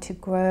you want to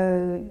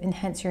grow,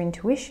 enhance your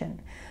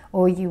intuition,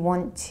 or you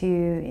want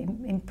to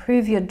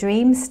improve your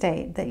dream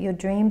state, that your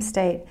dream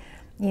state,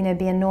 be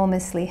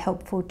enormously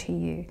helpful to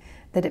you,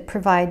 that it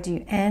provides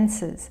you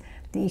answers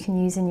that you can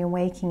use in your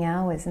waking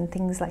hours and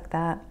things like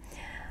that.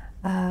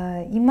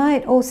 You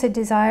might also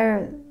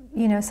desire,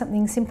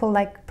 something simple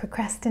like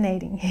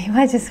procrastinating. You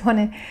might just want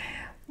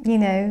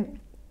to,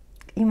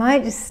 you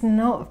might just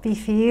not be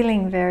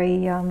feeling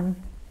very,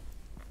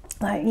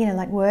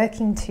 like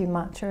working too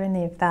much or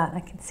any of that. I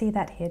can see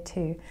that here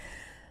too.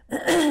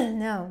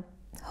 Now,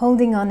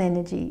 holding on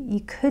energy.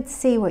 You could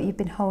see what you've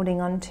been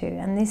holding on to,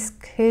 and this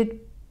could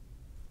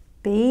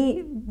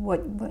be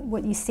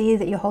what you see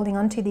that you're holding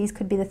on to. These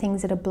could be the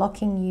things that are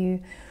blocking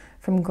you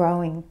from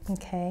growing,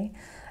 okay?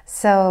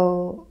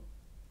 So,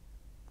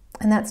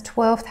 and that's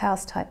 12th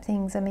house type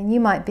things. I mean, you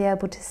might be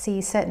able to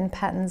see certain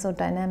patterns or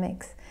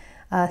dynamics,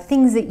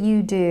 things that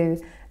you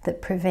do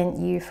that prevent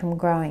you from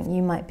growing.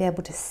 You might be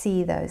able to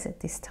see those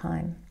at this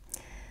time.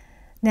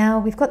 Now,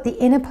 we've got the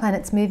inner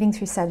planets moving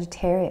through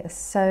Sagittarius.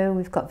 So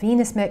we've got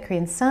Venus, Mercury,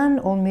 and Sun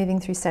all moving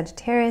through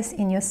Sagittarius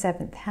in your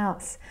 7th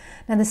house.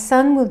 Now, the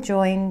Sun will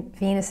join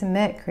Venus and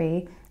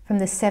Mercury from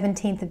the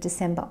 17th of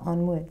December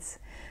onwards.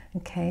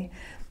 Okay.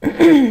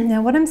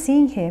 Now, what I'm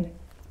seeing here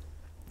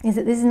is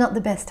that this is not the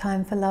best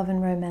time for love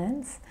and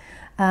romance,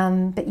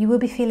 but you will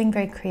be feeling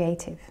very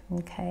creative,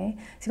 okay?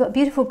 So you've got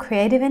beautiful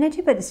creative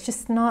energy, but it's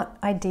just not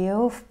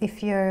ideal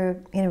if you're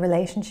in a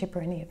relationship or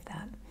any of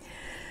that.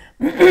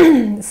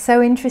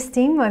 So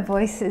interesting, my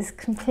voice is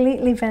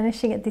completely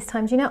vanishing at this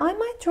time. Do you know, I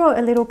might draw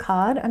a little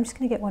card. I'm just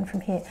going to get one from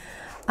here.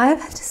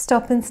 I've had to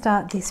stop and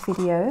start this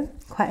video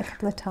quite a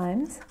couple of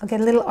times. I'll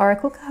get a little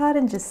oracle card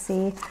and just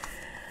see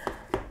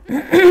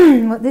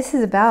what this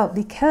is about,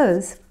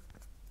 because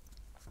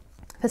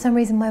for some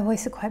reason my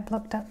voice is quite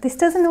blocked up. This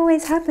doesn't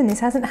always happen. This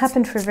hasn't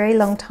happened for a very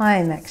long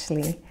time,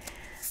 actually.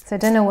 So I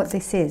don't know what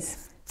this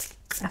is.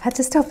 I've had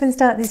to stop and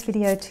start this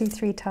video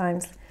 2-3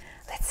 times.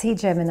 Let's see,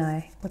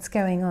 Gemini, what's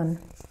going on?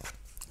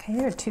 Okay,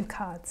 there are 2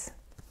 cards.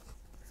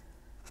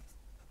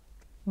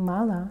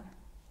 Mala,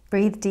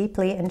 breathe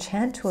deeply and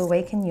chant to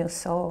awaken your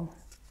soul.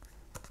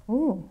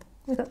 Ooh,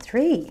 we've got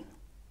 3.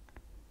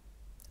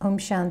 Om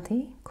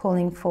Shanti,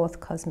 calling forth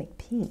cosmic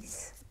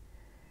peace.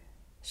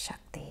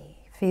 Shakti,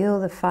 feel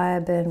the fire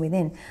burn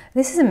within.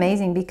 This is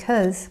amazing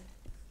because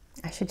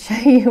I should show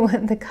you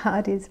what the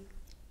card is.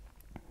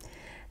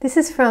 This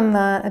is from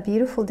a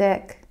beautiful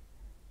deck.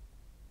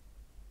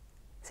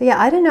 So yeah,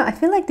 I don't know. I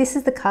feel like this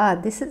is the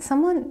card. This is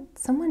someone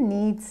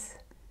needs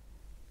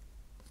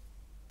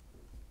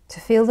to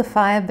feel the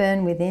fire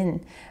burn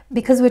within,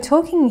 because we're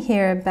talking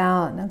here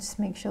about, I'll just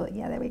make sure,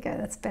 yeah, there we go,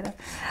 that's better.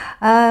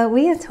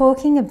 We are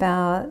talking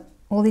about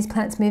all these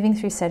planets moving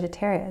through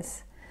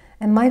Sagittarius,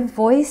 and my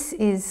voice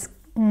is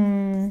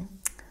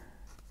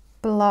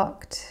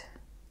blocked.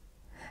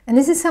 And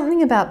this is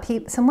something about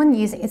someone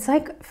using, it's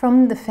like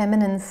from the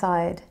feminine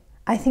side.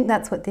 I think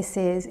that's what this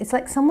is. It's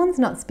like someone's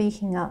not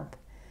speaking up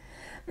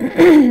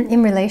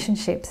in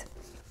relationships.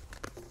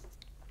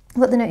 I've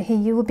got the note here,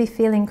 you will be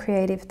feeling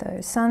creative though.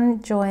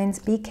 Sun joins,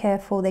 be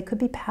careful. There could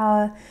be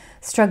power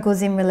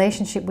struggles in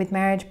relationship with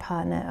marriage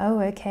partner. Oh,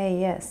 okay,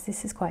 yes,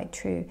 this is quite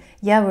true.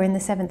 Yeah, we're in the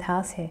 7th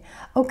house here.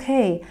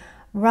 Okay,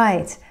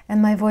 right,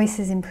 and my voice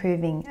is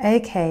improving.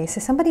 Okay,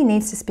 so somebody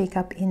needs to speak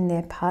up in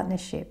their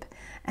partnership.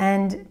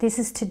 And this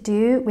is to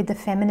do with the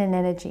feminine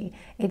energy.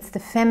 It's the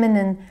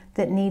feminine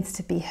that needs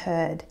to be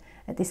heard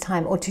at this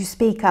time, or to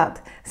speak up,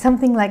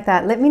 something like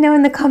that. Let me know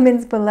in the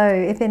comments below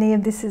if any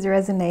of this is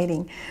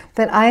resonating.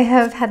 But I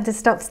have had to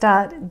start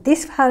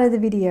this part of the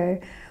video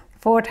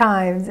 4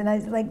 times, and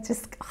I've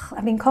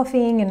been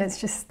coughing, and it's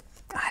just,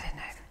 I don't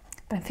know,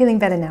 but I'm feeling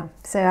better now.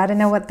 So I don't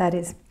know what that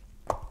is.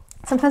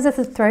 Sometimes it's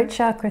a throat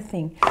chakra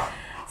thing.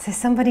 So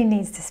somebody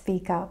needs to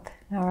speak up,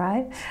 all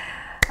right?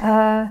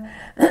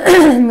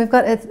 We've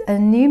got a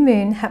new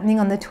moon happening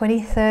on the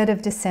 23rd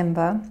of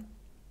December.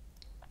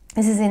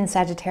 This is in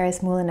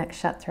Sagittarius Mula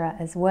Nakshatra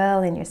as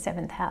well, in your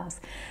 7th house.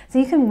 So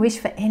you can wish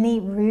for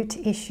any root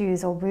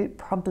issues or root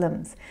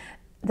problems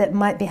that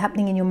might be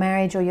happening in your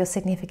marriage or your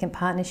significant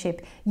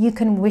partnership. You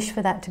can wish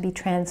for that to be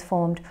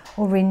transformed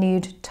or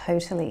renewed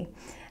totally.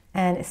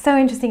 And it's so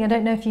interesting. I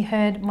don't know if you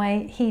heard, my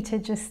heater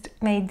just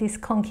made this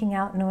conking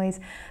out noise.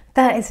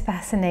 That is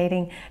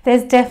fascinating.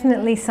 There's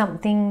definitely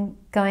something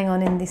going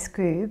on in this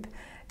group,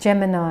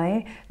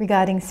 Gemini,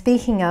 regarding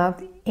speaking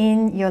up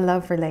in your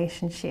love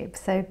relationship.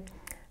 So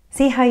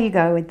see how you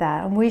go with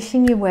that. I'm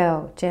wishing you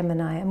well,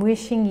 Gemini. I'm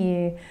wishing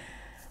you,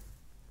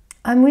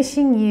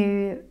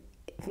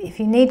 if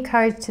you need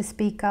courage to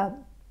speak up,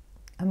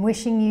 I'm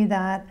wishing you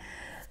that.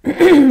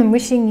 I'm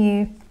wishing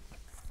you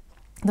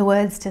the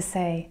words to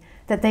say,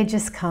 that they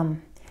just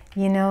come,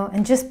 you know,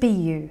 and just be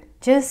you.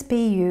 Just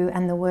be you,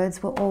 and the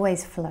words will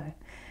always flow.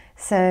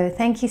 So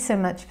thank you so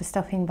much for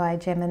stopping by,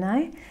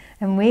 Gemini.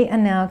 And we are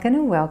now going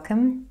to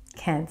welcome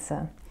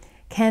Cancer.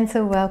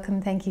 Cancer,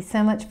 welcome. Thank you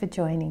so much for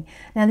joining.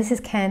 Now this is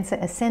Cancer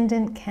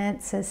Ascendant,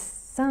 Cancer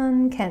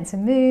Sun, Cancer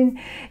Moon.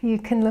 You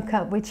can look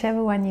up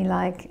whichever one you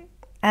like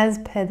as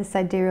per the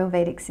sidereal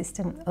Vedic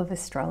system of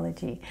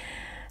astrology.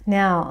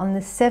 Now on the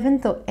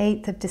 7th or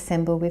 8th of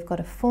December, we've got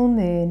a full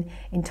moon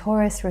in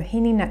Taurus,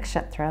 Rohini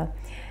Nakshatra.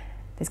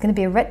 There's going to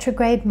be a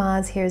retrograde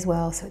Mars here as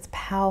well, so it's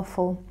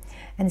powerful.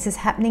 And this is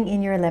happening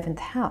in your 11th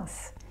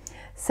house.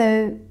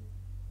 So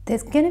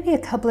there's going to be a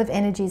couple of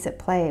energies at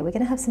play. We're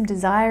going to have some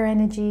desire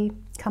energy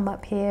come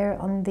up here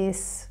on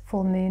this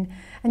full moon.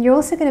 And you're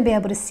also going to be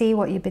able to see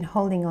what you've been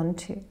holding on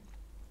to.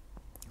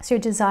 So your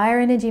desire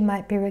energy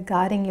might be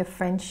regarding your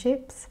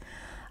friendships,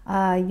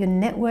 your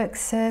network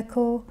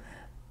circle,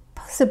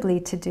 possibly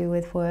to do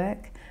with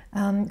work.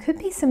 Could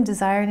be some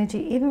desire energy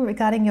even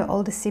regarding your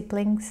older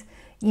siblings.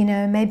 You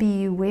know, maybe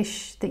you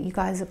wish that you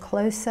guys are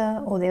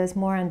closer, or there was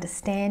more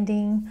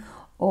understanding,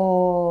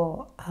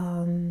 or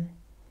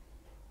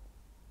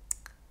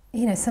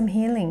you know, some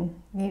healing.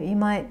 You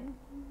might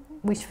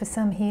wish for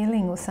some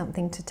healing or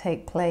something to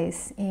take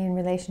place in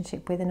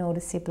relationship with an older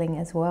sibling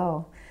as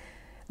well.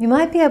 You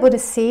might be able to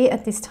see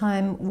at this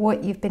time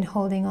what you've been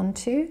holding on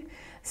to.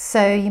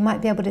 So you might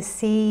be able to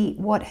see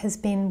what has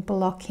been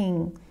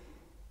blocking,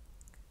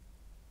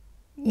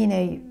 you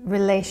know,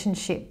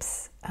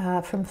 relationships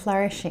from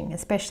flourishing,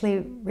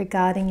 especially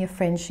regarding your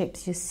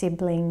friendships, your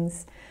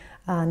siblings,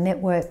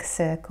 network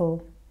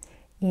circle,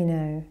 you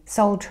know,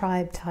 soul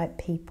tribe type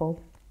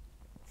people,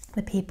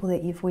 the people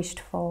that you've wished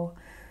for.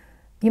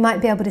 You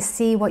might be able to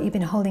see what you've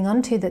been holding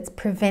on to that's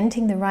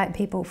preventing the right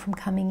people from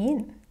coming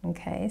in.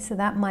 Okay, so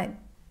that might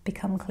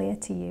become clear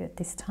to you at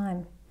this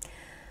time.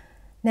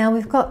 Now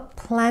we've got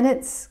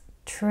planets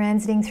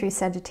transiting through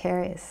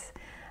Sagittarius.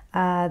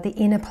 The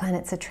inner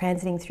planets are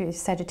transiting through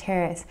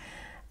Sagittarius,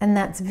 and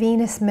that's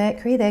Venus,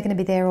 Mercury. They're going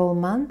to be there all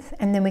month,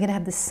 and then we're going to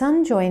have the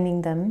Sun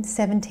joining them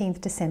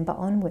 17th December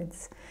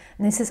onwards.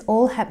 And this is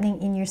all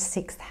happening in your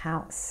 6th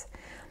house.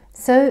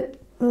 So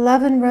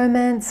love and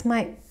romance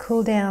might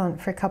cool down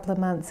for a couple of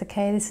months,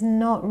 okay? This is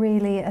not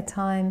really a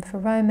time for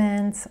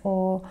romance,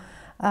 or,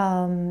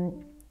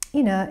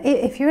 you know,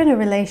 if you're in a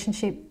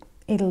relationship,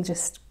 it'll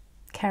just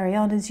carry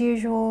on as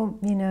usual,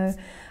 you know,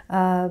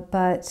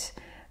 but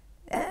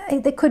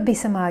there could be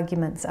some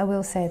arguments, I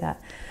will say that.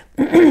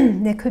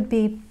 There could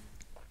be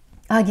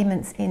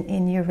arguments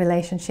in your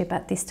relationship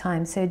at this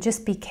time, so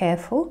just be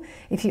careful.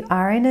 If you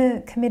are in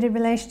a committed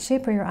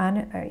relationship, or you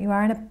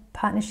are in a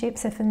partnership,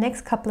 so for the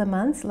next couple of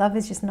months, love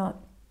is just not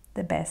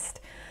the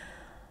best.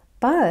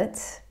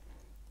 But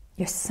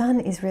your Sun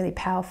is really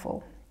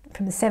powerful.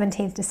 From the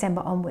 17th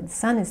December onwards,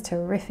 Sun is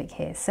terrific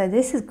here. So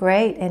this is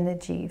great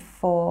energy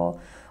for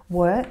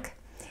work.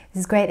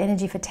 This is great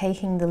energy for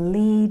taking the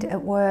lead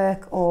at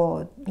work,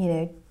 or, you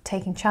know,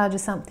 taking charge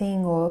of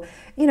something, or,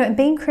 you know,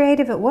 being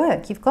creative at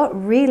work. You've got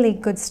really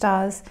good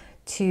stars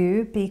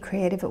to be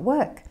creative at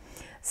work.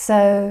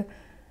 So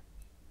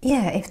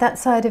yeah, if that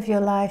side of your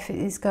life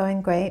is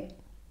going great,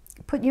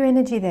 put your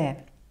energy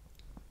there.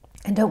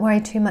 And don't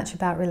worry too much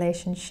about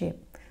relationship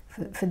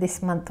for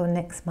this month or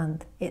next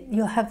month.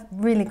 You'll have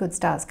really good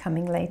stars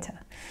coming later.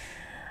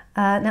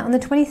 Now on the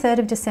 23rd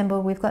of December,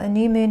 we've got a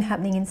new moon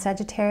happening in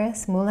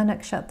Sagittarius, Mula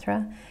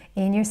Nakshatra,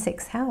 in your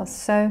 6th house.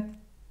 So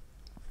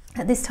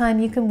at this time,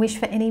 you can wish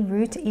for any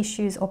root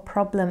issues or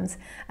problems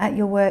at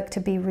your work to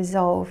be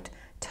resolved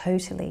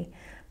totally.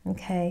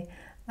 Okay,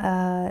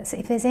 so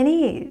if there's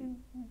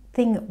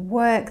anything at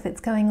work that's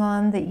going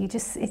on that you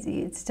just,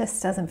 it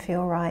just doesn't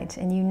feel right,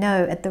 and you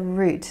know at the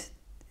root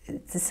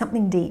there's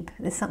something deep,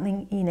 there's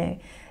something, you know,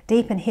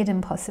 deep and hidden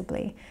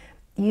possibly,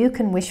 you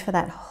can wish for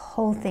that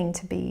whole thing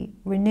to be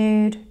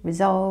renewed,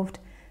 resolved,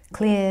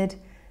 cleared,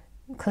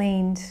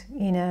 cleaned,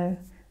 you know,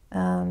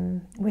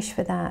 wish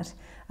for that.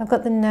 I've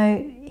got the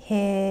note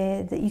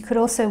here that you could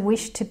also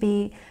wish to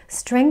be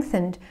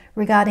strengthened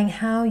regarding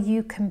how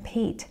you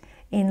compete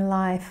in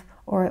life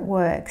or at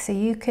work. So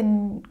you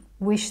can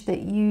wish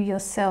that you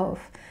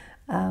yourself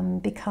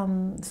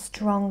become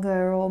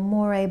stronger, or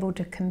more able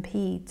to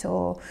compete,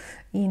 or,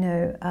 you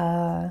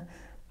know,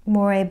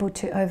 more able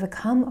to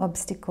overcome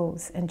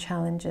obstacles and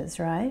challenges,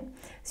 right?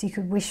 So you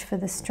could wish for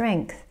the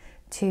strength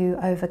to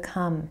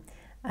overcome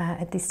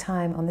at this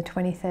time on the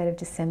 23rd of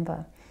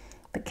December.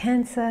 But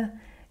Cancer,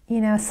 you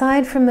know,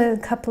 aside from a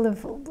couple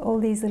of all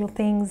these little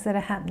things that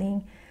are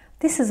happening,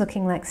 this is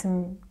looking like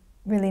some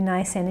really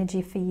nice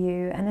energy for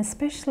you, and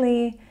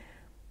especially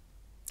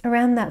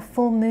around that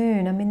full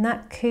moon. I mean,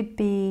 that could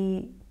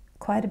be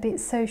quite a bit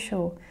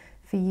social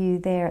for you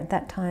there at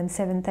that time,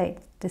 7th,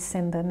 8th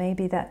December.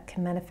 Maybe that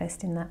can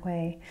manifest in that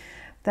way.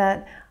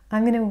 But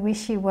I'm going to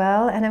wish you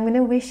well, and I'm going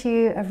to wish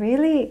you a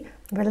really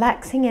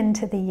relaxing end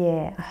to the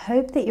year. I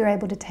hope that you're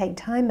able to take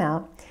time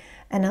out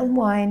and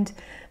unwind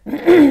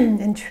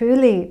and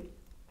truly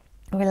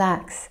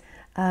relax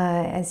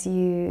as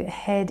you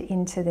head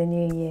into the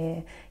new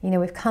year. You know,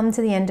 we've come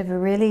to the end of a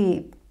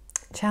really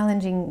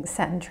challenging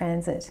Saturn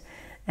transit,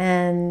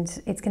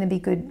 and it's going to be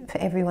good for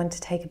everyone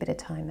to take a bit of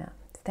time out.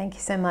 Thank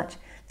you so much for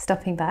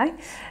stopping by.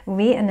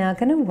 We are now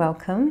going to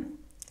welcome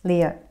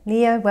Leo.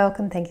 Leo,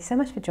 welcome. Thank you so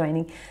much for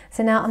joining.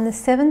 So now on the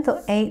 7th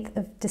or 8th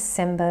of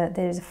December,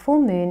 there's a full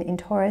moon in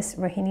Taurus,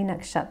 Rohini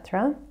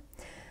Nakshatra.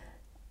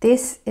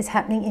 This is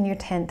happening in your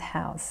 10th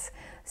house.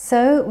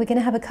 So we're going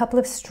to have a couple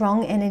of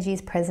strong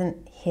energies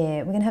present here.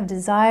 We're going to have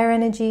desire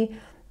energy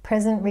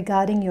present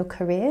regarding your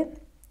career.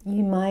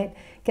 You might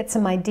get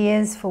some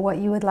ideas for what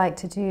you would like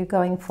to do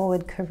going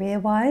forward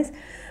career-wise.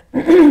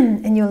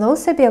 And you'll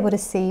also be able to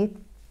see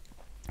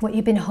what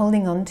you've been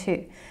holding on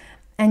to.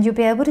 And you'll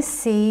be able to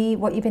see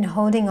what you've been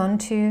holding on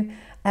to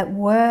at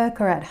work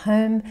or at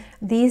home.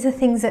 These are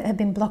things that have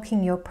been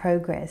blocking your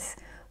progress.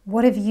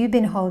 What have you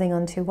been holding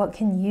on to? What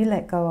can you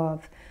let go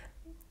of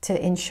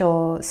to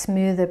ensure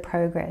smoother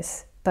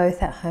progress,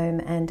 both at home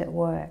and at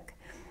work?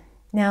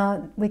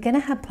 Now, we're going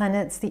to have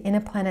planets, the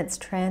inner planets,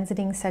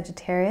 transiting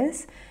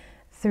Sagittarius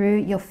through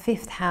your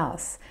 5th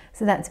house.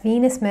 So that's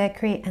Venus,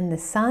 Mercury, and the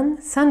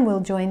Sun. Sun will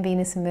join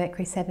Venus and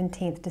Mercury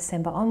 17th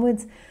December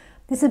onwards.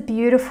 This is a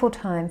beautiful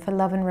time for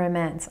love and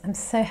romance. I'm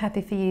so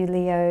happy for you,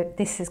 Leo.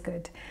 This is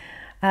good.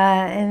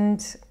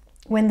 And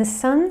when the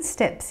Sun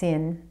steps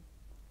in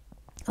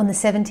on the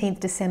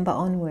 17th December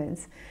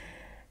onwards,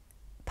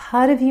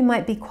 part of you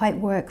might be quite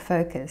work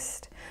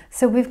focused.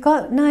 So we've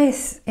got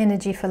nice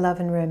energy for love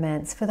and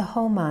romance for the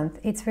whole month.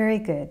 It's very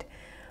good.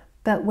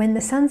 But when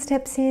the Sun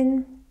steps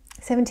in,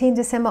 17th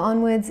December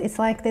onwards, it's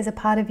like there's a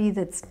part of you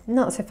that's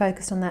not so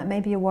focused on that.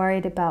 Maybe you're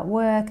worried about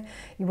work,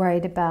 you're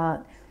worried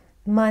about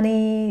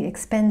money,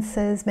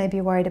 expenses, maybe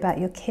you're worried about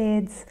your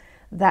kids.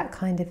 That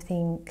kind of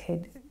thing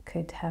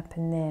could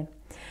happen there.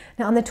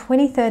 Now on the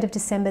 23rd of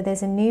December,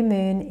 there's a new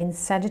moon in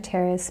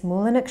Sagittarius,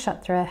 Mula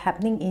Nakshatra,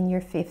 happening in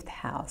your 5th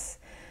house.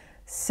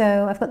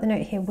 So I've got the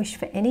note here, wish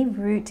for any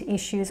root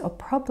issues or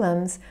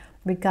problems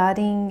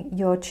regarding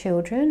your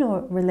children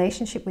or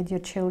relationship with your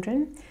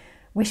children.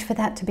 Wish for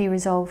that to be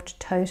resolved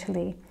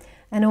totally.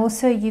 And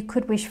also you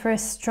could wish for a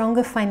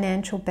stronger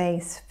financial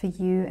base for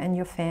you and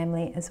your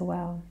family as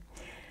well.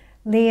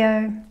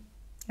 Leo,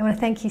 I want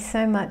to thank you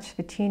so much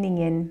for tuning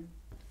in.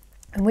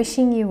 I'm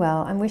wishing you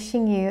well. I'm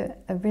wishing you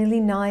a really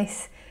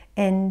nice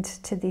end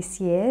to this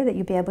year, that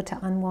you'll be able to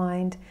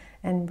unwind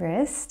and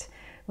rest.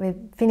 We're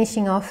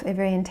finishing off a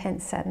very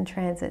intense Saturn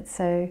transit,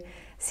 so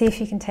see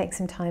if you can take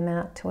some time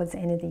out towards the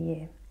end of the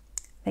year.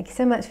 Thank you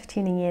so much for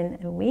tuning in,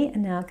 and we are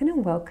now going to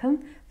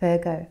welcome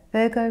Virgo.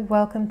 Virgo,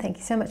 welcome. Thank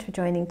you so much for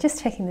joining.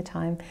 Just checking the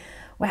time.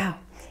 Wow,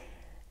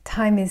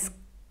 time is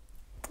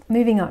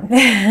moving on.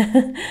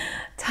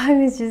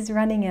 Time is just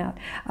running out.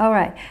 All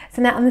right,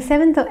 so now on the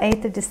 7th or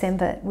 8th of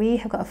December, we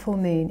have got a full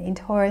moon in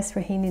Taurus,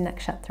 Rohini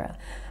Nakshatra.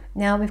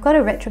 Now we've got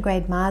a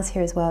retrograde Mars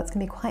here as well. It's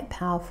going to be quite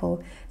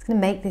powerful. It's going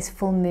to make this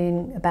full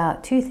moon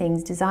about two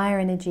things: desire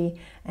energy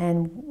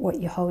and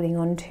what you're holding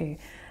on to.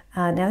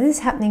 Now this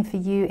is happening for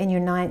you in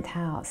your 9th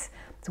house.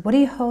 So what are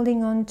you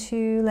holding on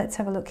to? Let's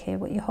have a look here.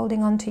 What you're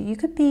holding on to. You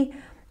could be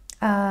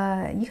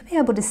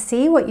able to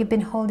see what you've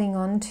been holding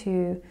on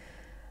to.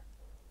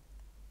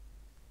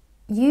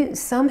 You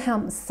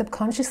somehow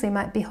subconsciously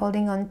might be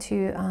holding on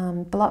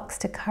to blocks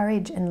to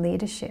courage and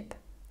leadership.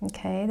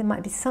 Okay, there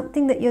might be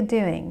something that you're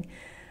doing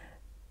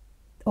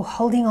or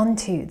holding on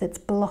to that's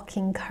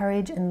blocking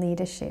courage and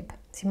leadership.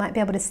 So you might be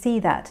able to see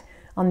that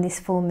on this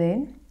full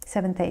moon,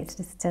 7th, 8th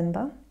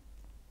December.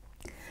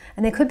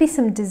 And there could be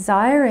some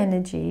desire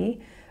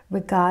energy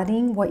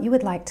regarding what you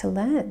would like to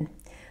learn,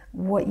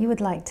 what you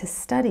would like to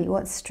study,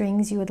 what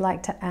strings you would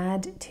like to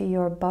add to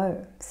your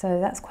bow.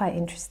 So that's quite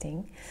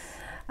interesting.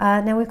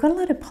 Now we've got a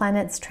lot of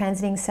planets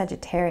transiting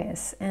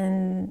Sagittarius,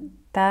 and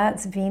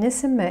that's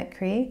Venus and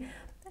Mercury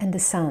and the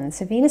Sun.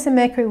 So Venus and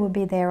Mercury will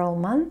be there all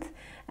month,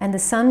 and the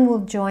Sun will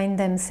join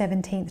them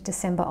 17th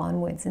December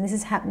onwards. And this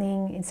is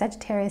happening in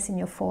Sagittarius in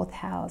your 4th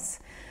house.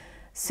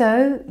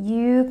 So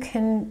you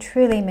can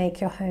truly make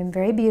your home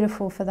very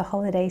beautiful for the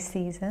holiday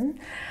season.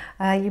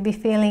 You'll be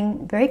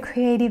feeling very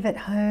creative at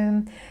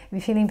home, you'll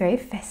be feeling very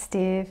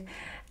festive,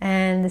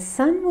 and the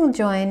Sun will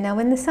join. Now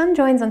when the Sun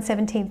joins on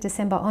 17th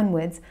December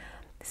onwards,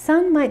 the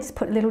Sun might just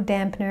put a little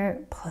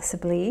dampener,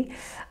 possibly,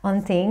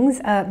 on things.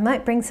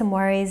 Might bring some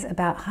worries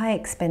about high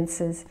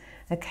expenses,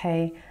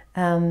 okay?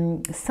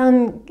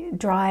 Sun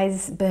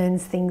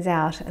burns things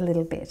out a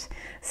little bit.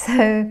 So,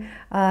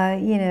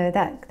 you know,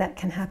 that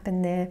can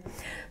happen there.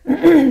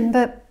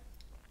 But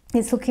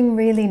it's looking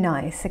really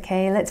nice,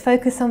 okay? Let's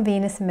focus on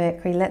Venus and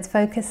Mercury. Let's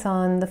focus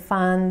on the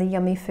fun, the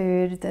yummy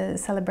food, the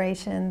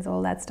celebrations,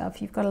 all that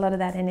stuff. You've got a lot of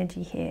that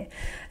energy here.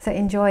 So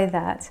enjoy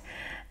that.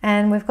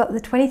 And we've got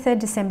the 23rd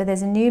December,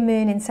 there's a new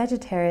moon in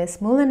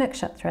Sagittarius, Mula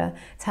Nakshatra.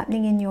 It's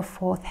happening in your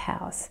 4th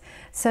house.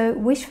 So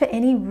wish for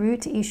any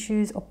root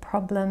issues or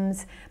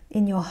problems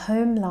in your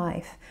home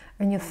life,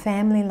 or in your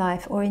family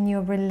life, or in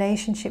your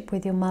relationship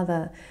with your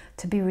mother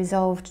to be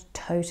resolved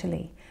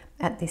totally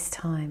at this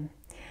time.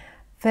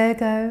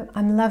 Virgo,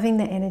 I'm loving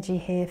the energy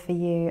here for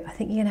you. I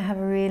think you're going to have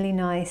a really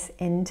nice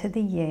end to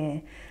the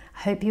year.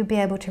 I hope you'll be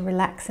able to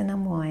relax and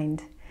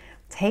unwind.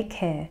 Take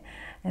care.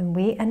 And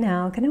we are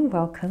now going to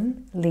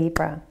welcome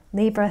Libra.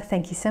 Libra,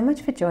 thank you so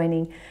much for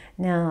joining.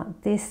 Now,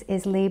 this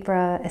is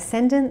Libra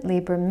Ascendant,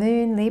 Libra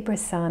Moon, Libra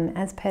Sun,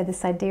 as per the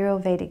Sidereal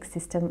Vedic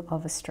system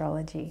of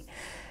astrology.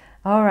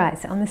 All right,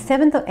 so on the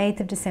 7th or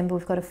 8th of December,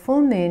 we've got a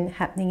full moon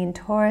happening in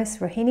Taurus,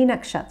 Rohini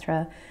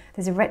Nakshatra.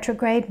 There's a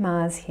retrograde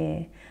Mars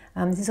here.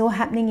 This is all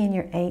happening in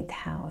your 8th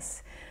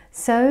house.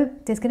 So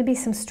there's going to be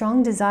some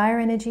strong desire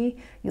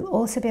energy. You'll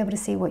also be able to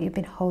see what you've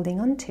been holding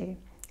on to.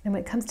 And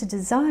when it comes to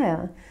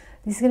desire,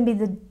 this is going to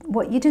be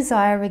what you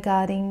desire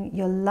regarding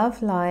your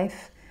love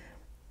life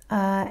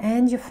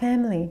and your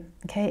family,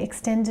 okay,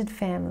 extended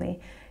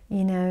family.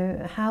 You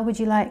know, how would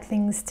you like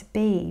things to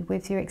be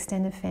with your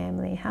extended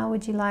family? How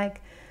would you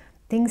like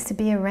things to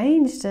be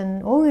arranged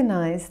and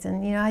organized?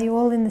 And, you know, are you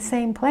all in the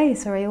same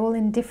place, or are you all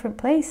in different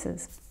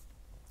places?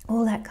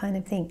 All that kind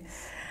of thing.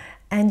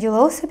 And you'll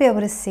also be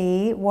able to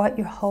see what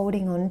you're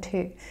holding on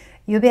to.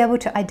 You'll be able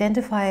to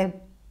identify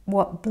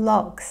what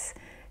blocks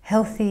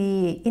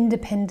healthy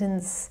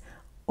independence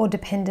or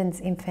dependence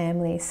in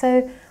family.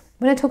 So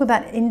when I talk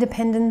about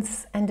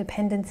independence and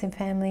dependence in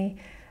family,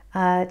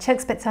 Chuck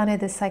Spezzano,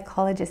 the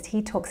psychologist,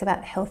 he talks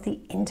about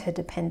healthy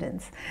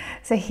interdependence.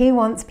 So he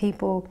wants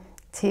people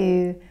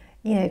to,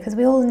 you know, because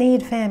we all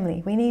need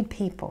family, we need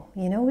people,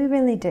 you know, we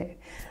really do.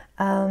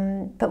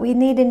 But we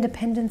need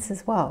independence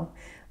as well.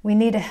 We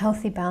need a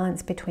healthy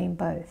balance between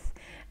both.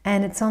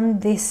 And it's on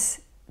this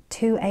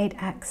 2-8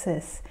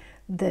 axis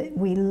that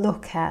we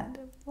look at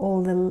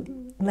all the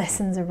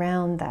lessons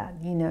around that,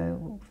 you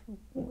know,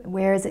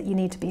 where is it you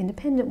need to be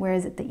independent, where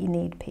is it that you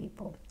need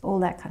people, all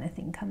that kind of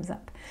thing comes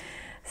up.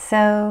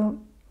 So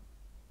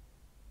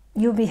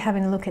you'll be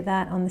having a look at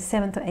that on the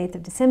 7th or 8th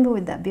of December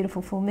with that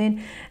beautiful full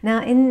moon.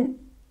 Now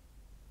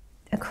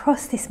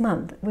across this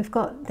month, we've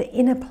got the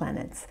inner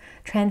planets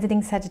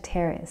transiting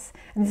Sagittarius,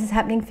 and this is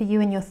happening for you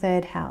in your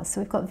 3rd house.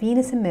 So we've got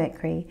Venus and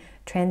Mercury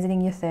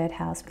transiting your 3rd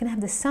house. We're going to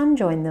have the Sun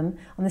join them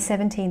on the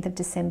 17th of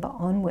December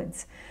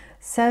onwards.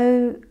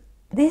 So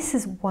this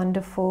is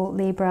wonderful,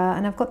 Libra,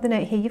 and I've got the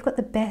note here, you've got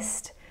the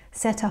best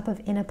setup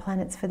of inner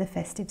planets for the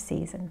festive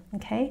season,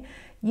 okay?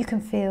 You can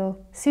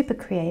feel super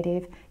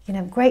creative, you can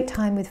have great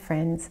time with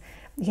friends,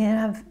 you can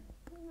have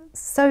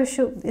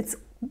social, it's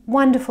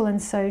wonderful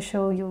and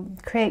social, you'll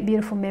create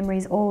beautiful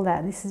memories, all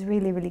that. This is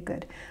really, really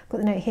good. I've got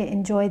the note here,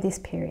 enjoy this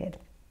period.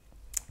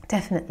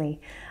 Definitely.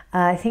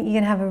 I think you're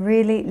going to have a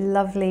really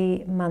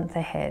lovely month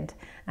ahead,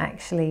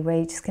 actually, where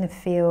you're just going to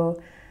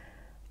feel,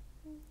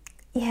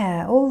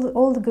 yeah,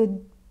 all the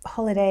good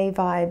holiday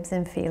vibes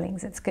and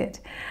feelings. It's good.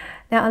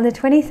 Now, on the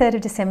 23rd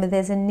of December,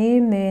 there's a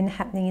new moon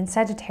happening in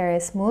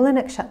Sagittarius, Mula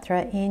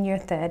Nakshatra, in your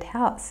 3rd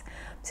house.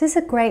 So this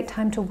is a great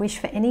time to wish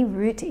for any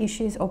root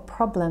issues or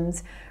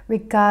problems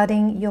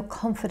regarding your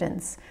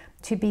confidence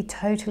to be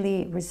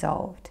totally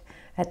resolved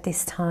at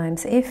this time.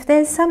 So if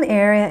there's some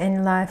area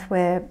in life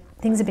where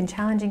things have been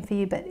challenging for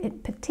you,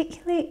 but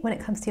particularly when it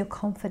comes to your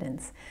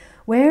confidence,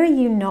 where are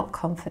you not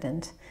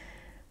confident?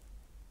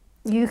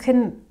 You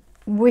can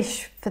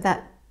wish for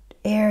that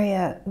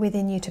area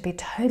within you to be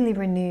totally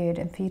renewed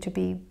and for you to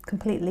be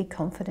completely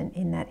confident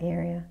in that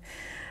area.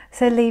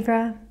 So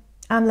Libra,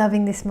 I'm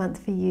loving this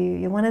month for you.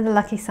 You're one of the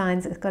lucky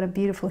signs that's got a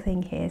beautiful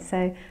thing here.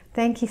 So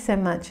thank you so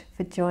much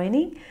for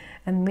joining.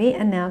 And we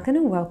are now going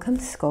to welcome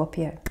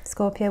Scorpio.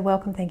 Scorpio,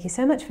 welcome. Thank you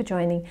so much for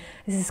joining.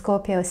 This is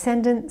Scorpio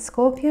Ascendant,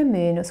 Scorpio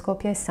Moon, or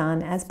Scorpio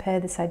Sun, as per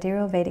the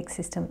Sidereal Vedic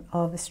system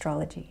of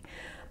astrology.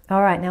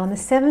 All right, now on the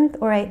 7th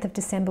or 8th of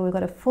December, we've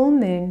got a full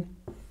moon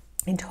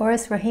in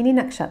Taurus, Rohini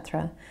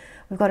Nakshatra.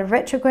 We've got a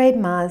retrograde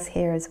Mars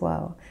here as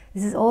well.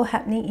 This is all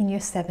happening in your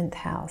 7th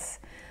house.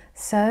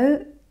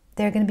 So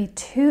there are going to be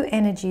 2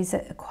 energies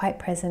that are quite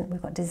present.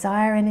 We've got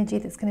desire energy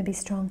that's going to be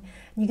strong.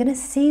 And you're going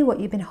to see what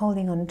you've been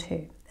holding on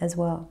to as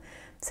well.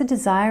 So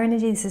desire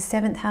energy, this is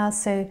 7th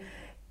house. So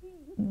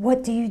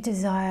what do you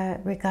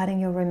desire regarding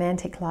your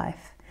romantic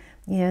life?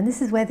 You know, and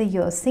this is whether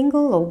you're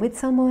single or with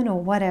someone or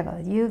whatever.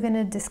 You're going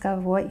to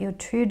discover what your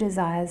true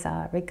desires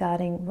are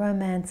regarding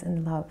romance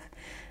and love.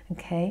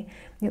 Okay,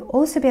 you'll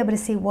also be able to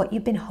see what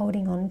you've been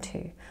holding on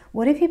to.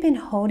 What have you been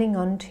holding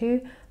on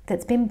to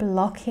that's been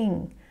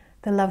blocking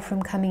the love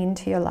from coming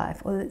into your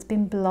life, or that's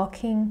been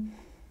blocking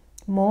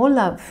more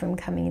love from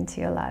coming into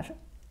your life,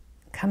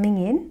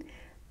 coming in,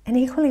 and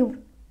equally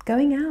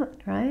going out,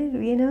 right?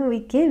 You know,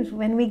 we give.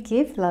 When we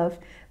give love,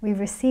 we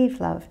receive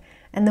love.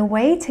 And the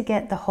way to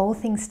get the whole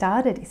thing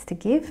started is to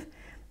give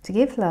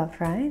love,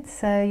 right?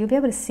 So you'll be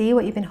able to see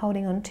what you've been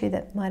holding on to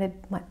that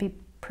might be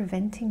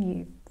preventing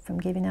you from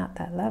giving out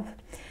that love.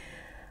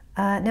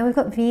 Now we've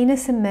got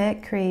Venus and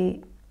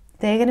Mercury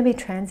They're going to be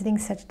transiting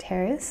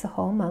Sagittarius the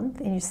whole month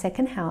in your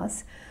second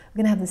house.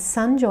 We're going to have the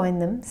Sun join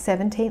them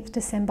 17th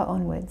December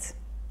onwards.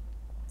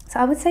 So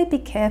I would say be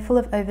careful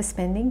of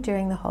overspending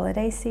during the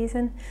holiday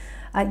season.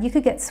 You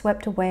could get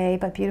swept away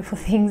by beautiful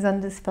things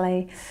on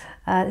display.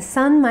 The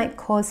Sun might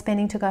cause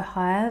spending to go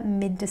higher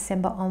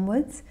mid-December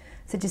onwards,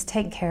 so just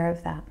take care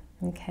of that,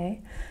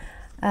 okay?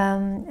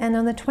 And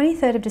on the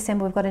 23rd of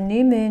December, we've got a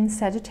new moon,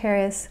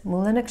 Sagittarius,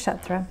 Mula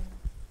Nakshatra.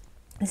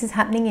 This is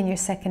happening in your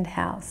second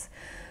house.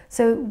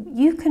 So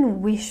you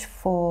can wish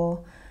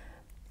for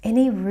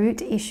any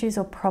root issues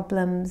or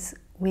problems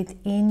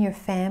within your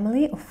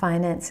family or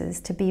finances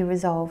to be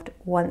resolved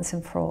once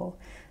and for all.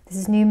 This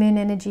is new moon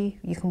energy.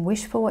 You can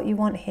wish for what you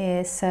want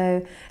here.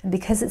 So, and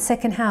because it's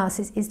second house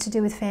is to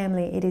do with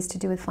family, it is to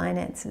do with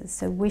finances.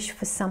 So wish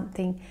for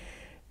something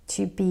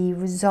to be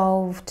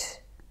resolved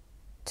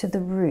to the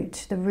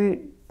root. The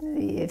root,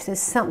 if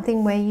there's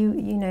something where you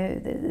know,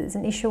 there's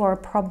an issue or a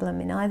problem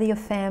in either your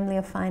family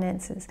or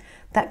finances,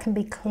 that can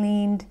be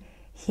cleaned,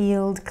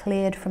 healed,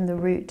 cleared from the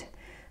root.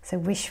 So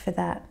wish for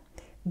that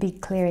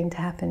big clearing to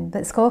happen.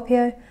 But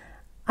Scorpio,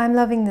 I'm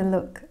loving the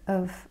look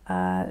of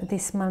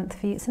this month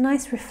for you. It's a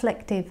nice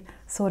reflective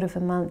sort of a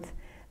month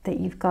that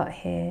you've got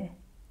here.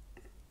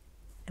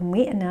 And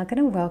we are now going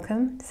to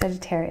welcome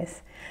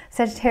Sagittarius.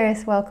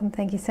 Sagittarius, welcome.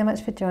 Thank you so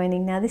much for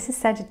joining. Now this is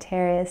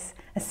Sagittarius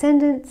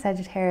Ascendant,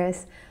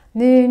 Sagittarius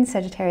Moon,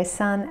 Sagittarius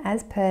Sun,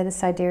 as per the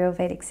sidereal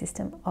Vedic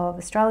system of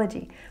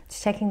astrology.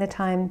 Just checking the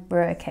time,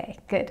 we're okay.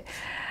 Good.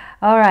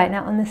 All right,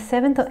 now on the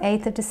 7th or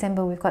 8th of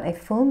December, we've got a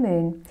full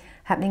moon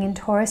happening in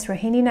Taurus,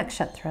 Rohini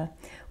Nakshatra.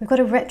 We've got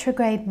a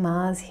retrograde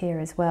Mars here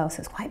as well, so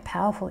it's quite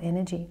powerful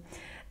energy.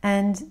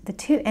 And the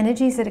two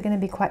energies that are going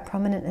to be quite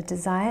prominent are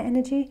desire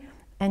energy,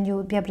 and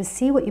you'll be able to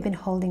see what you've been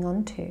holding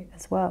on to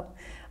as well.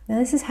 Now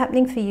this is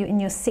happening for you in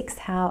your 6th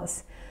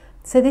house.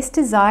 So this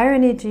desire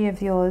energy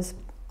of yours,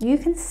 you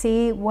can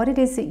see what it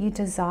is that you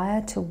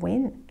desire to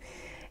win.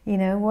 You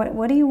know,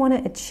 what do you want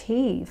to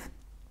achieve?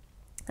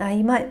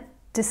 You might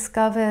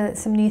discover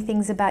some new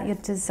things about your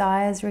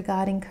desires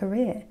regarding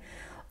career,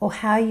 or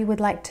how you would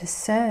like to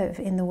serve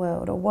in the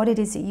world, or what it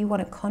is that you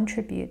want to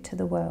contribute to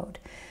the world.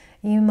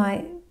 You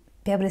might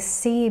be able to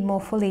see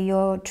more fully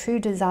your true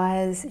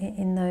desires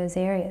in those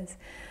areas.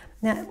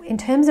 Now, in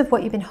terms of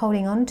what you've been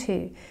holding on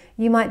to,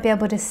 you might be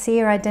able to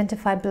see or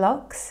identify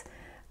blocks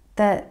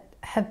that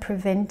have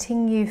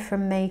preventing you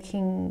from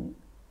making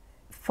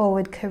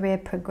forward career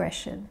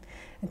progression,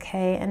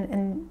 okay?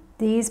 And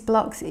these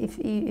blocks,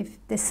 if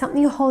there's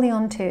something you're holding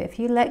on to, if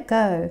you let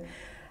go,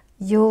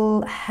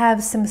 you'll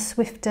have some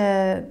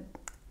swifter,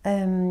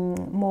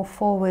 more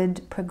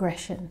forward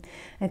progression,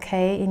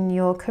 okay, in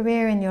your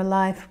career, in your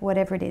life,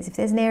 whatever it is. If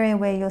there's an area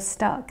where you're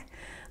stuck,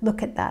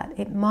 look at that.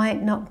 It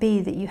might not be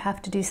that you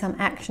have to do some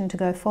action to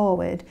go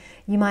forward.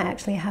 You might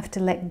actually have to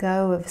let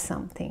go of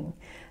something.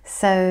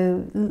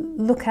 So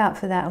look out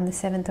for that on the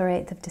 7th or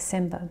 8th of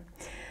December.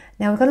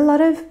 Now we've got a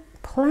lot of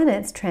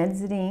planets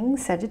transiting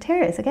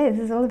Sagittarius. Okay, this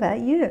is all about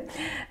you.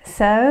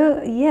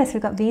 So yes,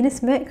 we've got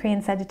Venus, Mercury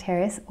in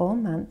Sagittarius all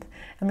month,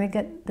 and we've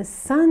got the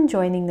Sun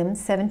joining them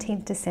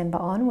 17th December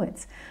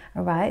onwards.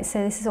 All right,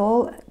 so this is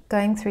all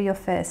going through your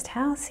first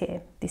house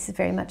here. This is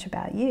very much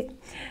about you.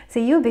 So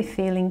you'll be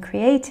feeling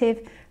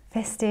creative,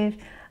 festive.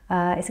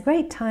 It's a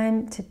great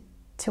time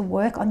to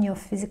work on your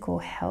physical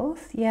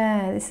health.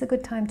 Yeah, this is a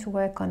good time to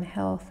work on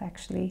health,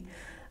 actually.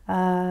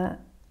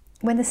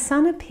 When the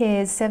Sun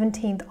appears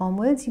 17th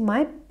onwards, you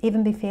might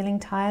even be feeling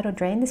tired or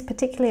drained. This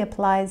particularly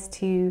applies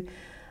to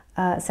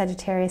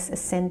Sagittarius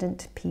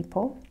ascendant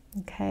people,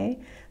 okay?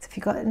 So if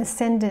you've got an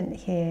ascendant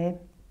here,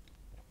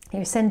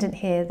 your ascendant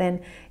here,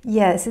 then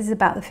yes, this is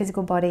about the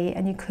physical body,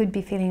 and you could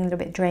be feeling a little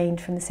bit drained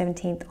from the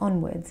 17th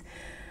onwards.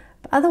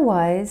 But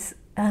otherwise,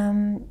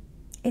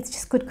 it's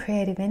just good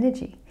creative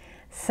energy.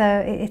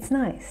 So it's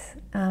nice.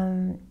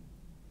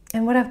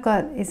 And what I've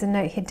got is a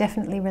note here,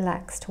 definitely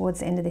relax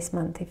towards the end of this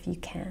month if you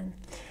can.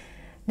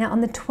 Now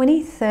on the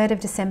 23rd of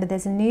December,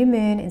 there's a new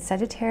moon in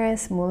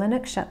Sagittarius, Mula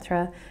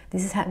Nakshatra.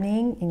 This is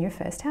happening in your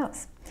first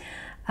house.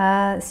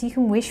 So you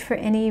can wish for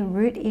any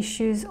root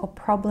issues or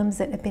problems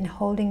that have been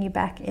holding you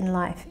back in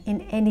life,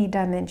 in any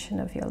dimension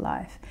of your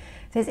life.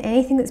 If there's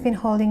anything that's been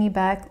holding you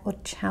back or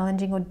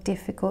challenging or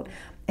difficult,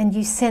 and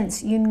you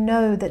sense, you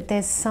know that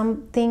there's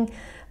something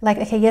like,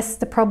 okay, yes,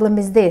 the problem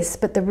is this,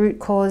 but the root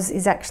cause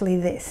is actually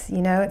this,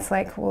 you know, it's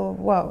like, well,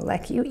 whoa,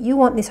 like you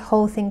want this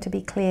whole thing to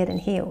be cleared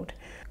and healed.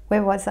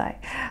 Where was I?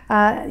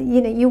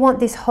 You know, you want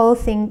this whole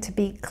thing to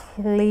be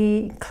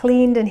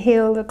cleaned and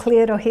healed, or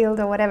cleared or healed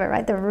or whatever,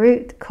 right? The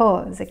root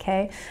cause,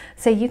 okay?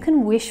 So you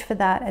can wish for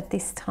that at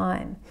this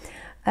time.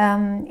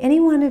 Any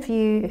one of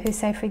you who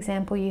say, for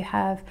example, you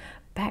have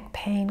back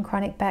pain,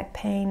 chronic back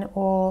pain,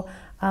 or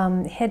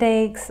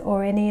headaches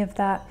or any of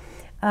that,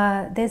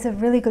 there's a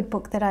really good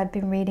book that I've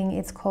been reading.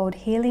 It's called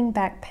Healing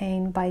Back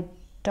Pain by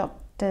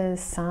Dr.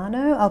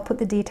 Sano. I'll put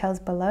the details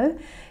below.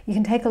 You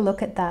can take a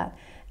look at that.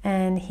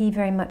 And he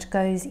very much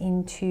goes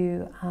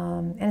into,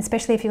 and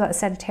especially if you've got a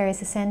Sagittarius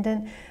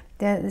ascendant,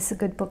 this is a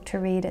good book to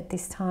read at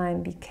this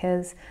time,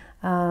 because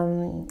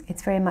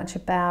It's very much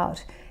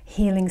about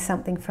healing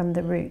something from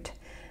the root.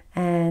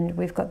 And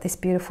we've got this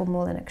beautiful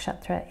Mula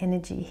Nakshatra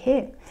energy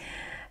here.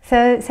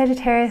 So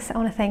Sagittarius, I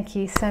want to thank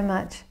you so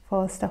much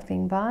for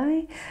stopping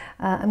by.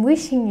 I'm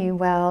wishing you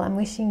well. I'm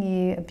wishing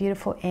you a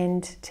beautiful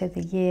end to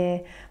the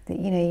year, that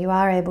you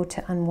are able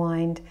to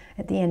unwind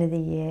at the end of the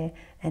year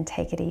and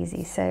take it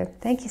easy. So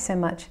thank you so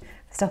much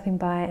for stopping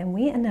by, and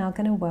we are now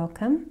going to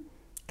welcome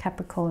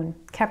Capricorn.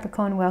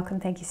 Capricorn, welcome.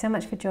 Thank you so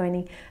much for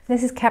joining.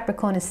 This is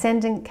Capricorn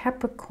Ascendant,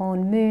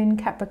 Capricorn Moon,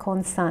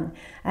 Capricorn Sun,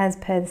 as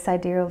per the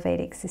Sidereal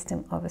Vedic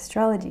system of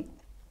astrology.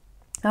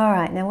 All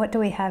right, now what do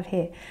we have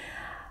here?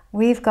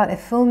 We've got a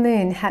full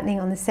moon happening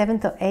on the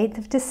 7th or 8th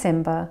of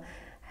December,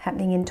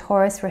 happening in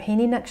Taurus,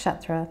 Rohini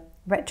Nakshatra.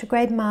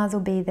 Retrograde Mars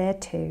will be there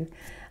too.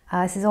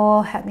 This is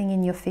all happening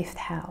in your 5th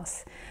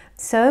house.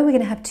 So we're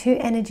going to have two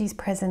energies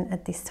present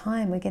at this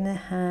time. We're going to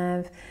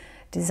have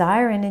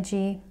desire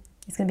energy.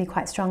 It's going to be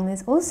quite strong.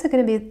 There's also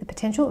going to be the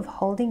potential of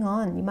holding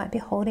on. You might be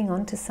holding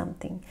on to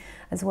something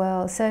as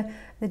well. So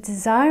the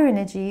desire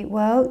energy,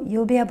 well,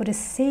 you'll be able to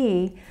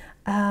see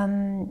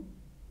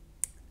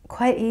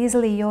quite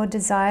easily your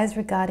desires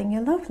regarding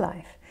your love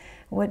life.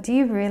 What do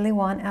you really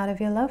want out of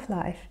your love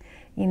life?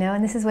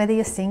 And this is whether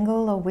you're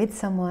single or with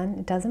someone,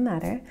 it doesn't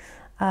matter.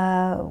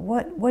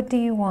 What do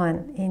you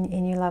want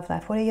in your love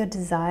life? What are your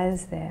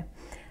desires there?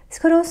 This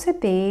could also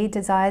be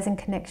desires in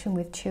connection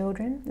with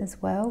children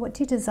as well. What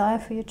do you desire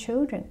for your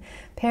children?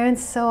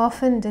 Parents so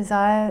often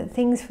desire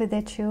things for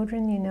their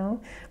children,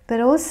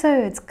 but also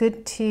it's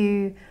good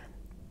to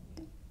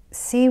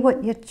see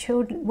what your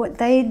children, what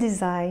they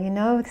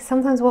desire,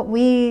 Sometimes what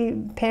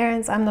we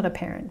parents, I'm not a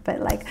parent,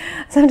 but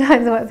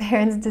sometimes what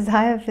parents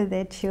desire for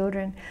their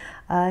children,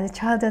 the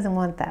child doesn't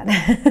want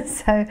that.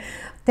 So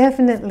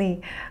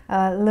definitely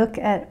look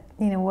at,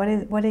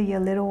 what do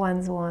your little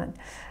ones want?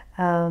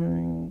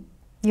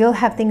 You'll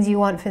have things you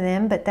want for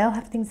them, but they'll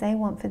have things they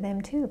want for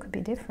them too. It could be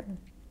different.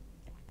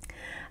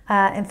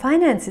 And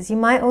finances, you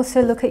might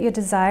also look at your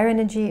desire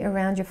energy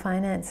around your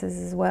finances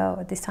as well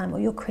at this time,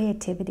 or your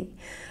creativity,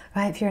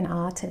 right? If you're an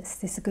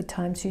artist, this is a good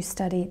time to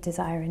study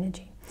desire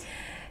energy.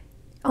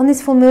 On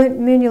this full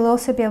moon, you'll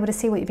also be able to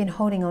see what you've been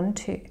holding on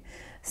to.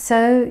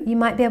 So you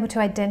might be able to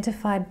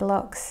identify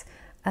blocks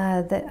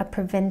that are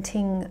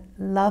preventing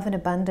love and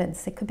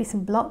abundance. There could be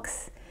some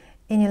blocks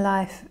in your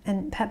life,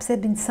 and perhaps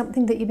there's been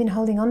something that you've been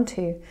holding on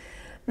to.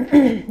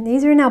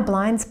 These are in our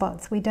blind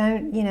spots. We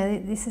don't,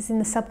 this is in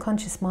the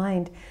subconscious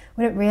mind.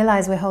 We don't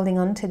realize we're holding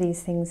on to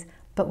these things,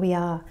 but we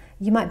are.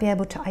 You might be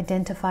able to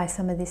identify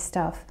some of this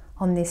stuff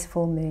on this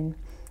full moon.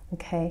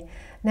 Okay.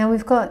 Now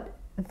we've got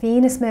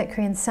Venus,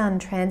 Mercury and Sun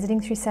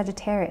transiting through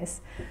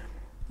Sagittarius.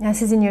 Now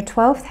this is in your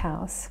 12th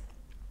house.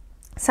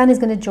 Sun is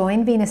going to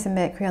join Venus and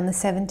Mercury on the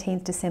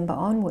 17th December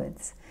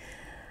onwards.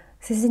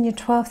 This is in your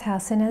 12th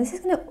house. So now this is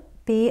going to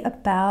be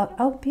about,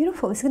 oh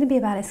beautiful, this is going to be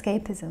about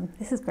escapism.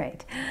 This is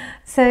great.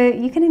 So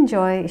you can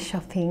enjoy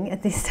shopping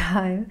at this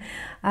time.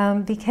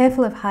 Be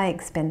careful of high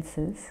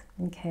expenses,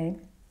 okay?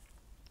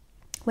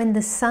 When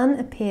the Sun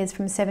appears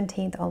from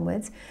 17th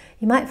onwards,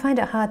 you might find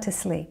it hard to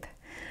sleep.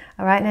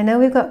 All right, and I know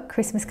we've got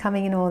Christmas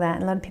coming and all that,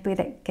 and a lot of people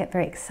get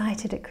very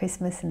excited at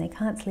Christmas and they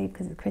can't sleep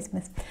because it's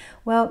Christmas.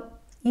 Well,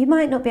 you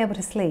might not be able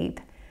to sleep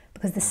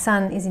because the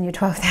Sun is in your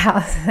 12th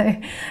house.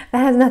 So that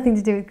has nothing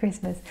to do with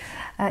Christmas.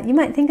 You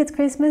might think it's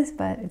Christmas,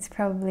 but it's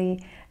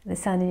probably the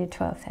Sun in your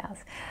 12th house.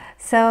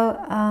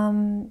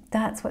 So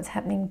that's what's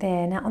happening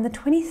there. Now on the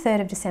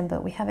 23rd of December,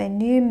 we have a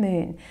new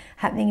moon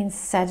happening in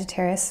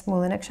Sagittarius,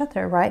 Mula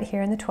Nakshatra, right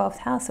here in the 12th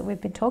house that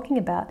we've been talking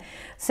about.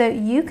 So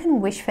you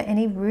can wish for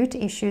any root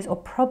issues or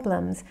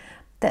problems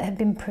that have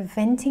been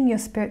preventing your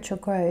spiritual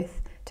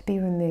growth to be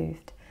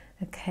removed,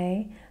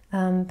 okay?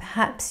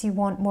 Perhaps you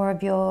want more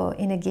of your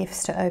inner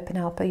gifts to open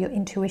up, or your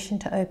intuition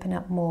to open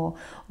up more,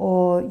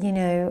 or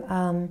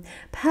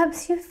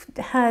perhaps you've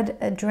had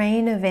a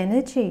drain of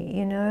energy,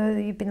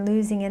 you've been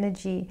losing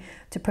energy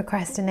to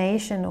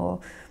procrastination, or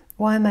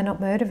why am I not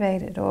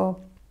motivated, or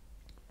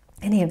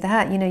any of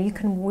that. You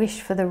can wish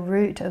for the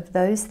root of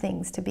those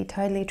things to be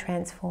totally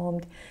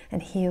transformed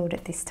and healed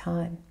at this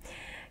time.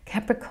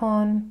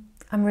 Capricorn,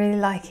 I'm really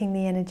liking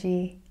the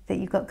energy that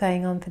you've got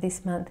going on for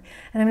this month,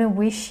 and I'm going to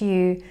wish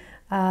you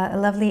a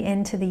lovely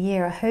end to the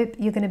year. I hope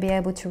you're going to be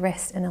able to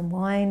rest and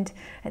unwind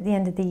at the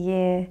end of the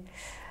year.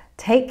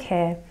 Take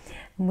care.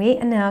 We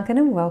are now going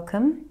to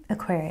welcome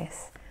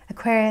Aquarius.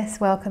 Aquarius,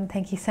 welcome.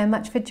 Thank you so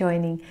much for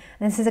joining.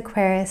 And this is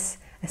Aquarius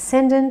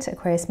Ascendant,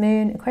 Aquarius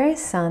Moon,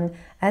 Aquarius Sun,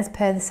 as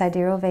per the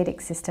Sidereal Vedic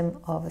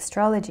system of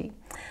astrology.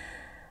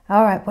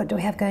 All right, what do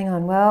we have going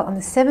on? Well, on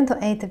the 7th or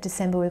 8th of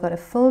December, we've got a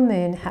full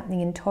moon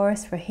happening in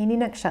Taurus, Rohini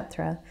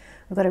Nakshatra.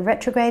 We've got a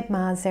retrograde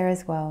Mars there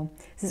as well.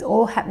 This is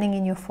all happening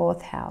in your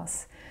 4th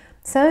house.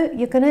 So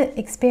you're going to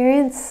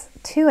experience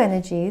two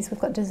energies. We've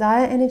got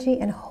desire energy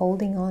and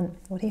holding on.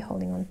 What are you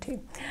holding on to?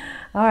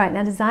 All right,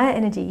 now desire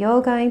energy,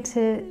 you're going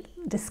to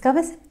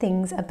discover some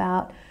things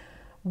about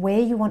where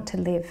you want to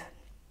live.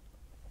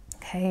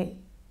 Okay,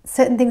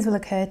 certain things will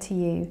occur to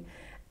you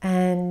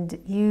and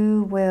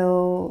you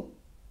will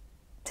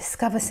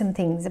discover some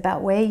things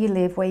about where you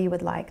live, where you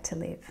would like to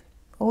live.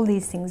 all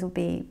these things will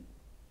be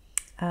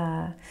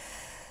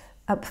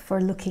up for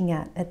looking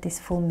at this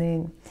full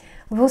moon.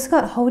 We've also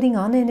got holding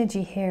on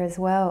energy here as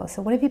well.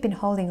 So what have you been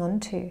holding on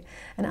to?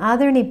 And are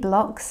there any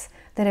blocks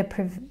that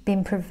have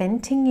been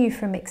preventing you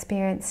from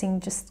experiencing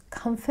just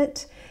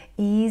comfort,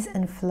 ease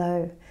and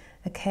flow?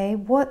 Okay,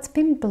 what's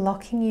been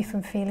blocking you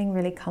from feeling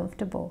really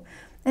comfortable?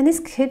 And this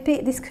could be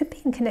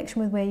in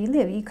connection with where you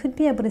live. You could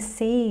be able to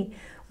see,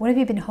 what have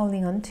you been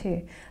holding on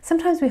to?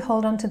 Sometimes we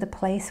hold on to the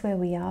place where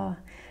we are,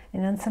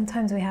 and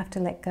sometimes we have to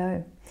let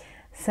go.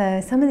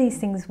 So some of these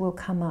things will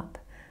come up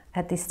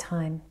at this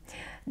time.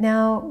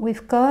 Now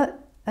we've got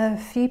a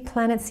few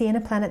planets, the inner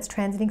planets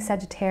transiting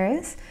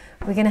Sagittarius.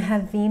 We're going to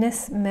have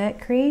Venus,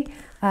 Mercury,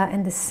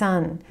 and the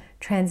Sun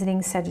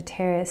transiting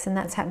Sagittarius, and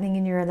that's happening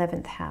in your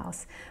 11th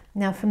house.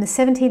 Now from the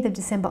 17th of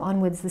December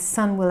onwards, the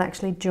Sun will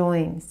actually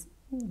join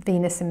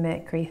Venus and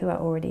Mercury, who are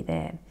already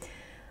there.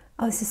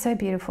 Oh, this is so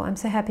beautiful. I'm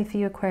so happy for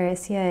you,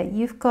 Aquarius. Yeah,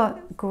 you've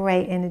got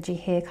great energy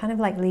here, kind of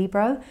like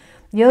Libra.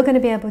 You're going to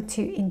be able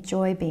to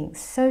enjoy being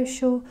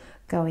social,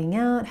 going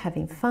out,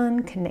 having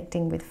fun,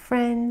 connecting with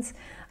friends,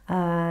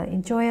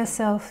 enjoy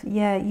yourself.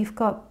 Yeah, you've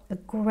got a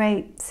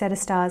great set of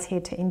stars here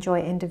to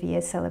enjoy end of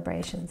year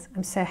celebrations.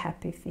 I'm so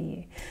happy for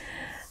you.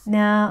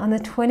 Now, on the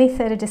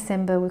 23rd of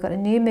December, we've got a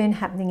new moon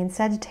happening in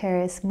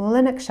Sagittarius,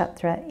 Mula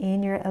Nakshatra,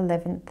 in your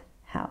 11th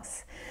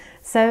house.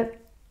 So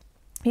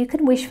you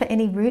can wish for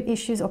any root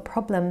issues or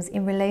problems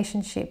in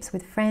relationships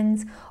with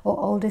friends or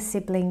older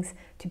siblings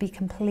to be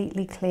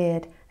completely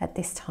cleared at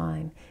this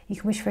time. You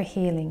can wish for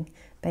healing,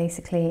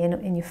 basically,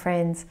 in your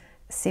friends,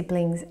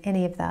 siblings,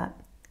 any of that.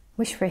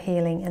 Wish for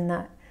healing, and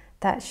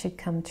that should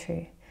come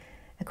true.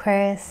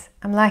 Aquarius,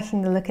 I'm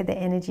liking the look of the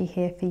energy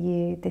here for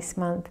you this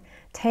month.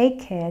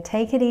 Take care.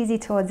 Take it easy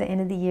towards the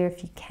end of the year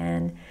if you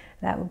can.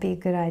 That would be a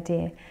good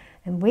idea.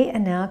 And we are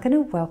now going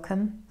to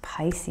welcome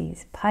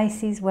Pisces.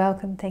 Pisces,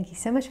 welcome. Thank you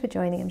so much for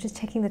joining. I'm just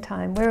checking the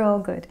time. We're all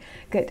good.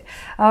 Good.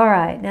 All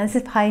right. Now this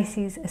is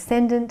Pisces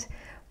ascendant,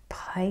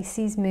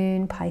 Pisces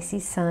moon,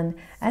 Pisces sun,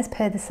 as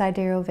per the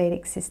sidereal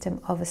Vedic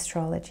system of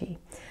astrology.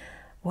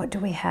 What do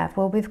we have?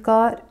 Well, we've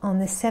got on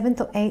the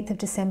 7th or 8th of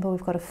December,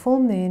 we've got a full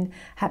moon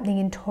happening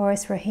in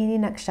Taurus, Rohini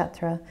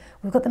Nakshatra.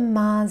 We've got the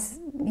Mars,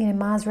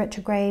 Mars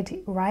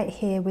retrograde right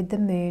here with the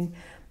moon.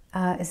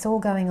 It's all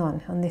going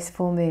on this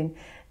full moon.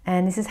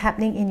 And this is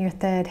happening in your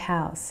 3rd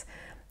house.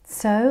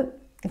 So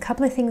a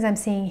couple of things I'm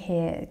seeing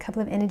here, a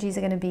couple of energies are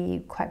going to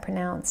be quite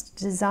pronounced.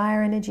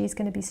 Desire energy is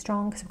going to be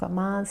strong because we've got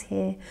Mars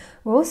here.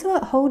 We're also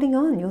holding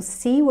on. You'll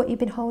see what you've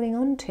been holding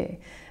on to,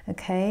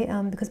 okay?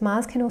 Because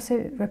Mars can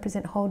also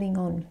represent holding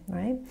on,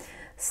 right?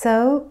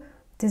 So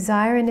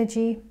desire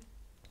energy,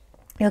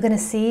 you're going to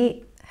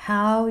see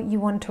how you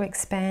want to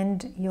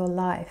expand your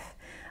life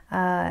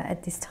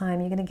at this time.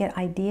 You're going to get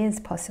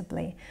ideas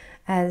possibly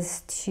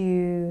as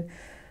to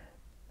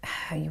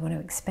how you want to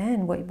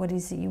expand, what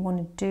is it you want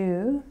to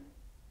do,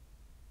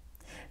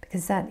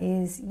 because that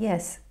is,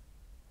 yes,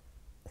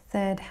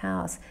 3rd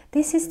house.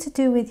 This is to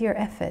do with your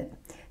effort.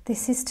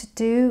 This is to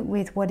do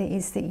with what it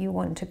is that you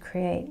want to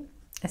create.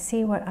 I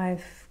see what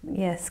I've,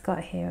 yes,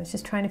 got here. I was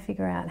just trying to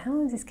figure out,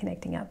 how is this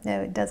connecting up?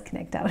 No, it does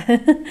connect up.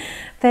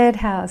 3rd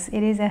house,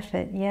 it is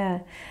effort, yeah.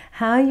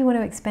 How you want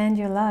to expand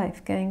your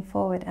life going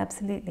forward,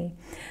 absolutely.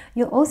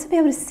 You'll also be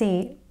able to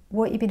see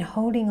what you've been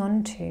holding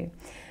on to.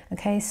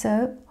 Okay,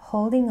 so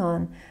holding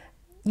on,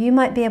 you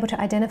might be able to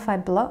identify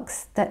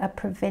blocks that are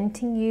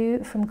preventing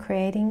you from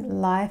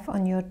creating life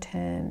on your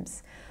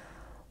terms.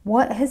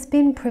 What has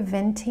been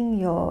preventing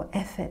your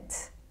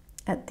efforts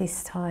at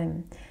this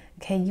time?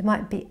 Okay, you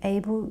might be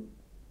able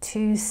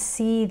to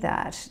see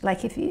that.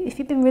 Like if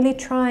you've been really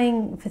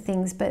trying for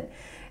things, but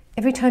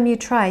every time you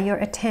try, your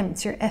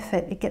attempts, your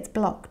effort, it gets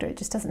blocked or it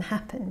just doesn't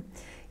happen.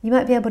 You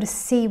might be able to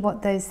see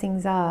what those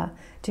things are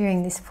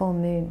during this full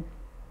moon.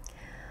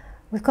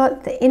 We've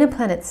got the inner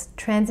planets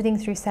transiting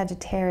through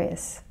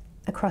Sagittarius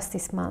across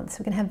this month. So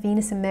we're going to have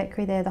Venus and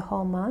Mercury there the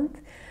whole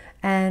month.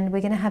 And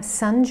we're going to have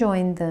Sun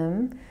join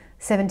them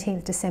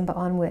 17th December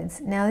onwards.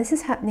 Now this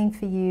is happening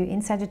for you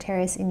in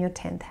Sagittarius in your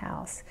 10th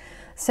house.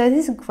 So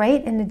this is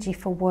great energy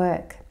for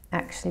work,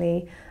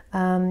 actually.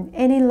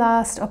 Any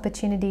last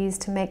opportunities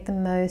to make the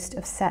most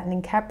of Saturn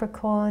in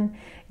Capricorn?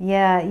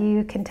 Yeah,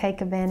 you can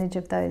take advantage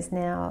of those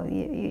now.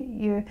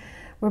 We're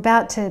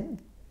about to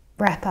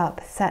wrap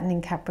up Saturn in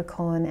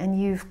Capricorn,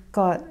 and you've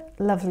got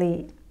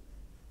lovely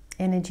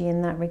energy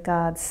in that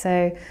regard.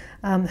 So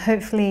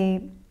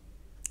hopefully,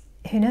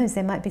 who knows,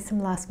 there might be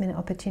some last minute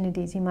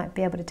opportunities you might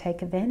be able to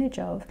take advantage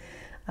of.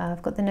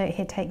 I've got the note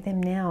here, take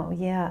them now.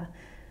 Yeah,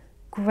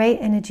 great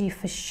energy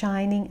for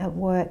shining at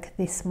work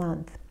this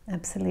month,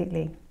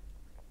 absolutely.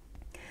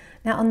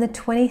 Now on the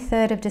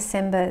 23rd of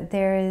December,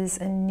 there is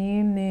a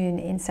new moon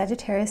in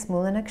Sagittarius,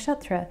 Mula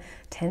Nakshatra,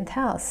 10th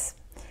house.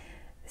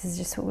 This is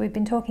just what we've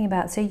been talking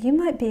about. So you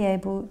might be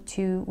able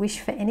to wish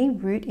for any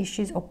root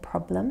issues or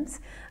problems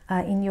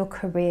in your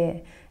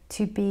career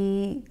to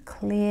be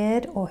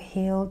cleared or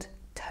healed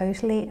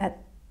totally at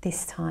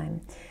this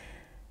time.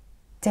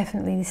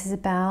 Definitely this is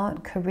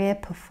about career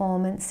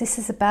performance. This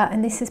is about,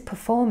 and this is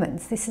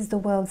performance. This is the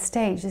world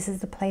stage. This is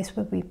the place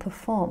where we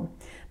perform.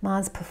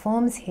 Mars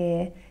performs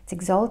here. It's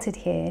exalted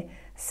here.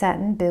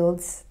 Saturn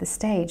builds the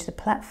stage, the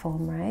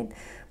platform, right?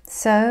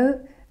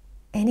 So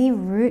any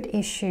root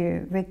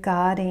issue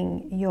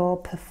regarding your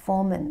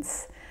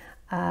performance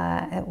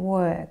at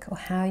work or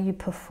how you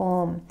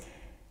perform,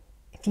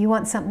 if you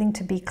want something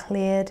to be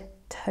cleared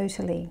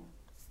totally,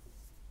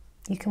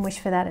 you can wish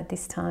for that at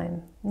this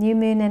time. New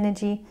moon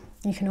energy,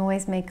 you can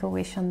always make a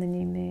wish on the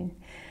new moon.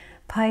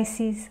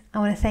 Pisces, I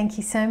want to thank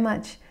you so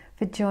much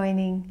for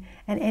joining,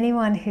 and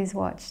anyone who's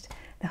watched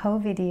the whole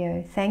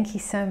video, thank you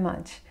so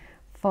much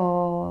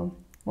for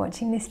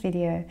watching this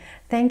video.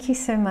 Thank you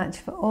so much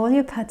for all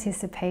your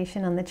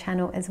participation on the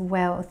channel as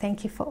well.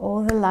 Thank you for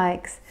all the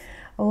likes,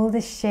 all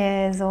the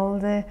shares, all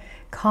the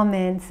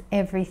comments,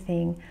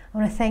 everything. I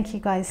want to thank you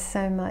guys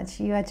so much.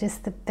 You are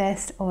just the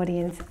best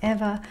audience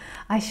ever.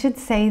 I should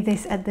say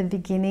this at the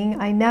beginning.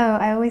 I know,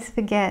 I always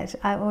forget.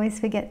 I always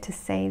forget to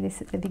say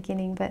this at the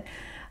beginning, but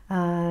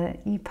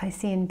you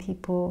Piscean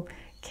people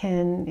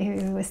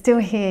who are still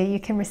here, you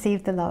can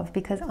receive the love,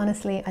 because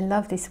honestly, I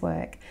love this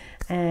work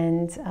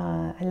and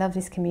I love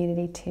this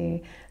community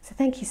too. So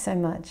thank you so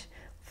much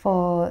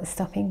for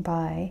stopping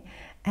by.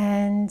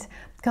 And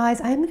guys,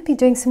 I'm going to be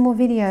doing some more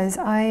videos.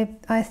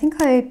 I think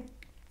I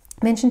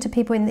mentioned to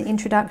people in the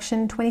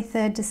introduction,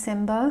 23rd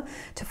December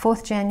to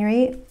 4th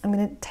January, I'm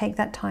going to take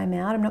that time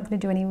out. I'm not going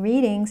to do any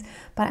readings,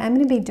 but I'm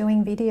going to be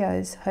doing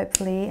videos,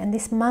 hopefully. And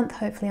this month,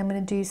 hopefully, I'm going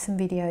to do some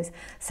videos.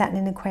 Saturn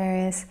in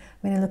Aquarius,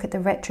 I'm going to look at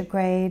the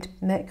retrograde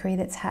Mercury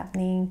that's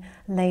happening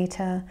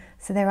later.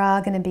 So there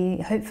are going to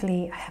be,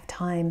 hopefully, I have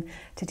time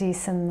to do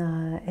some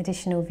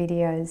additional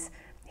videos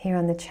here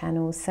on the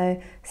channel.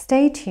 So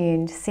stay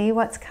tuned, see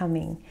what's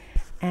coming,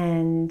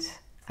 and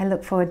I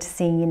look forward to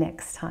seeing you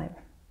next time.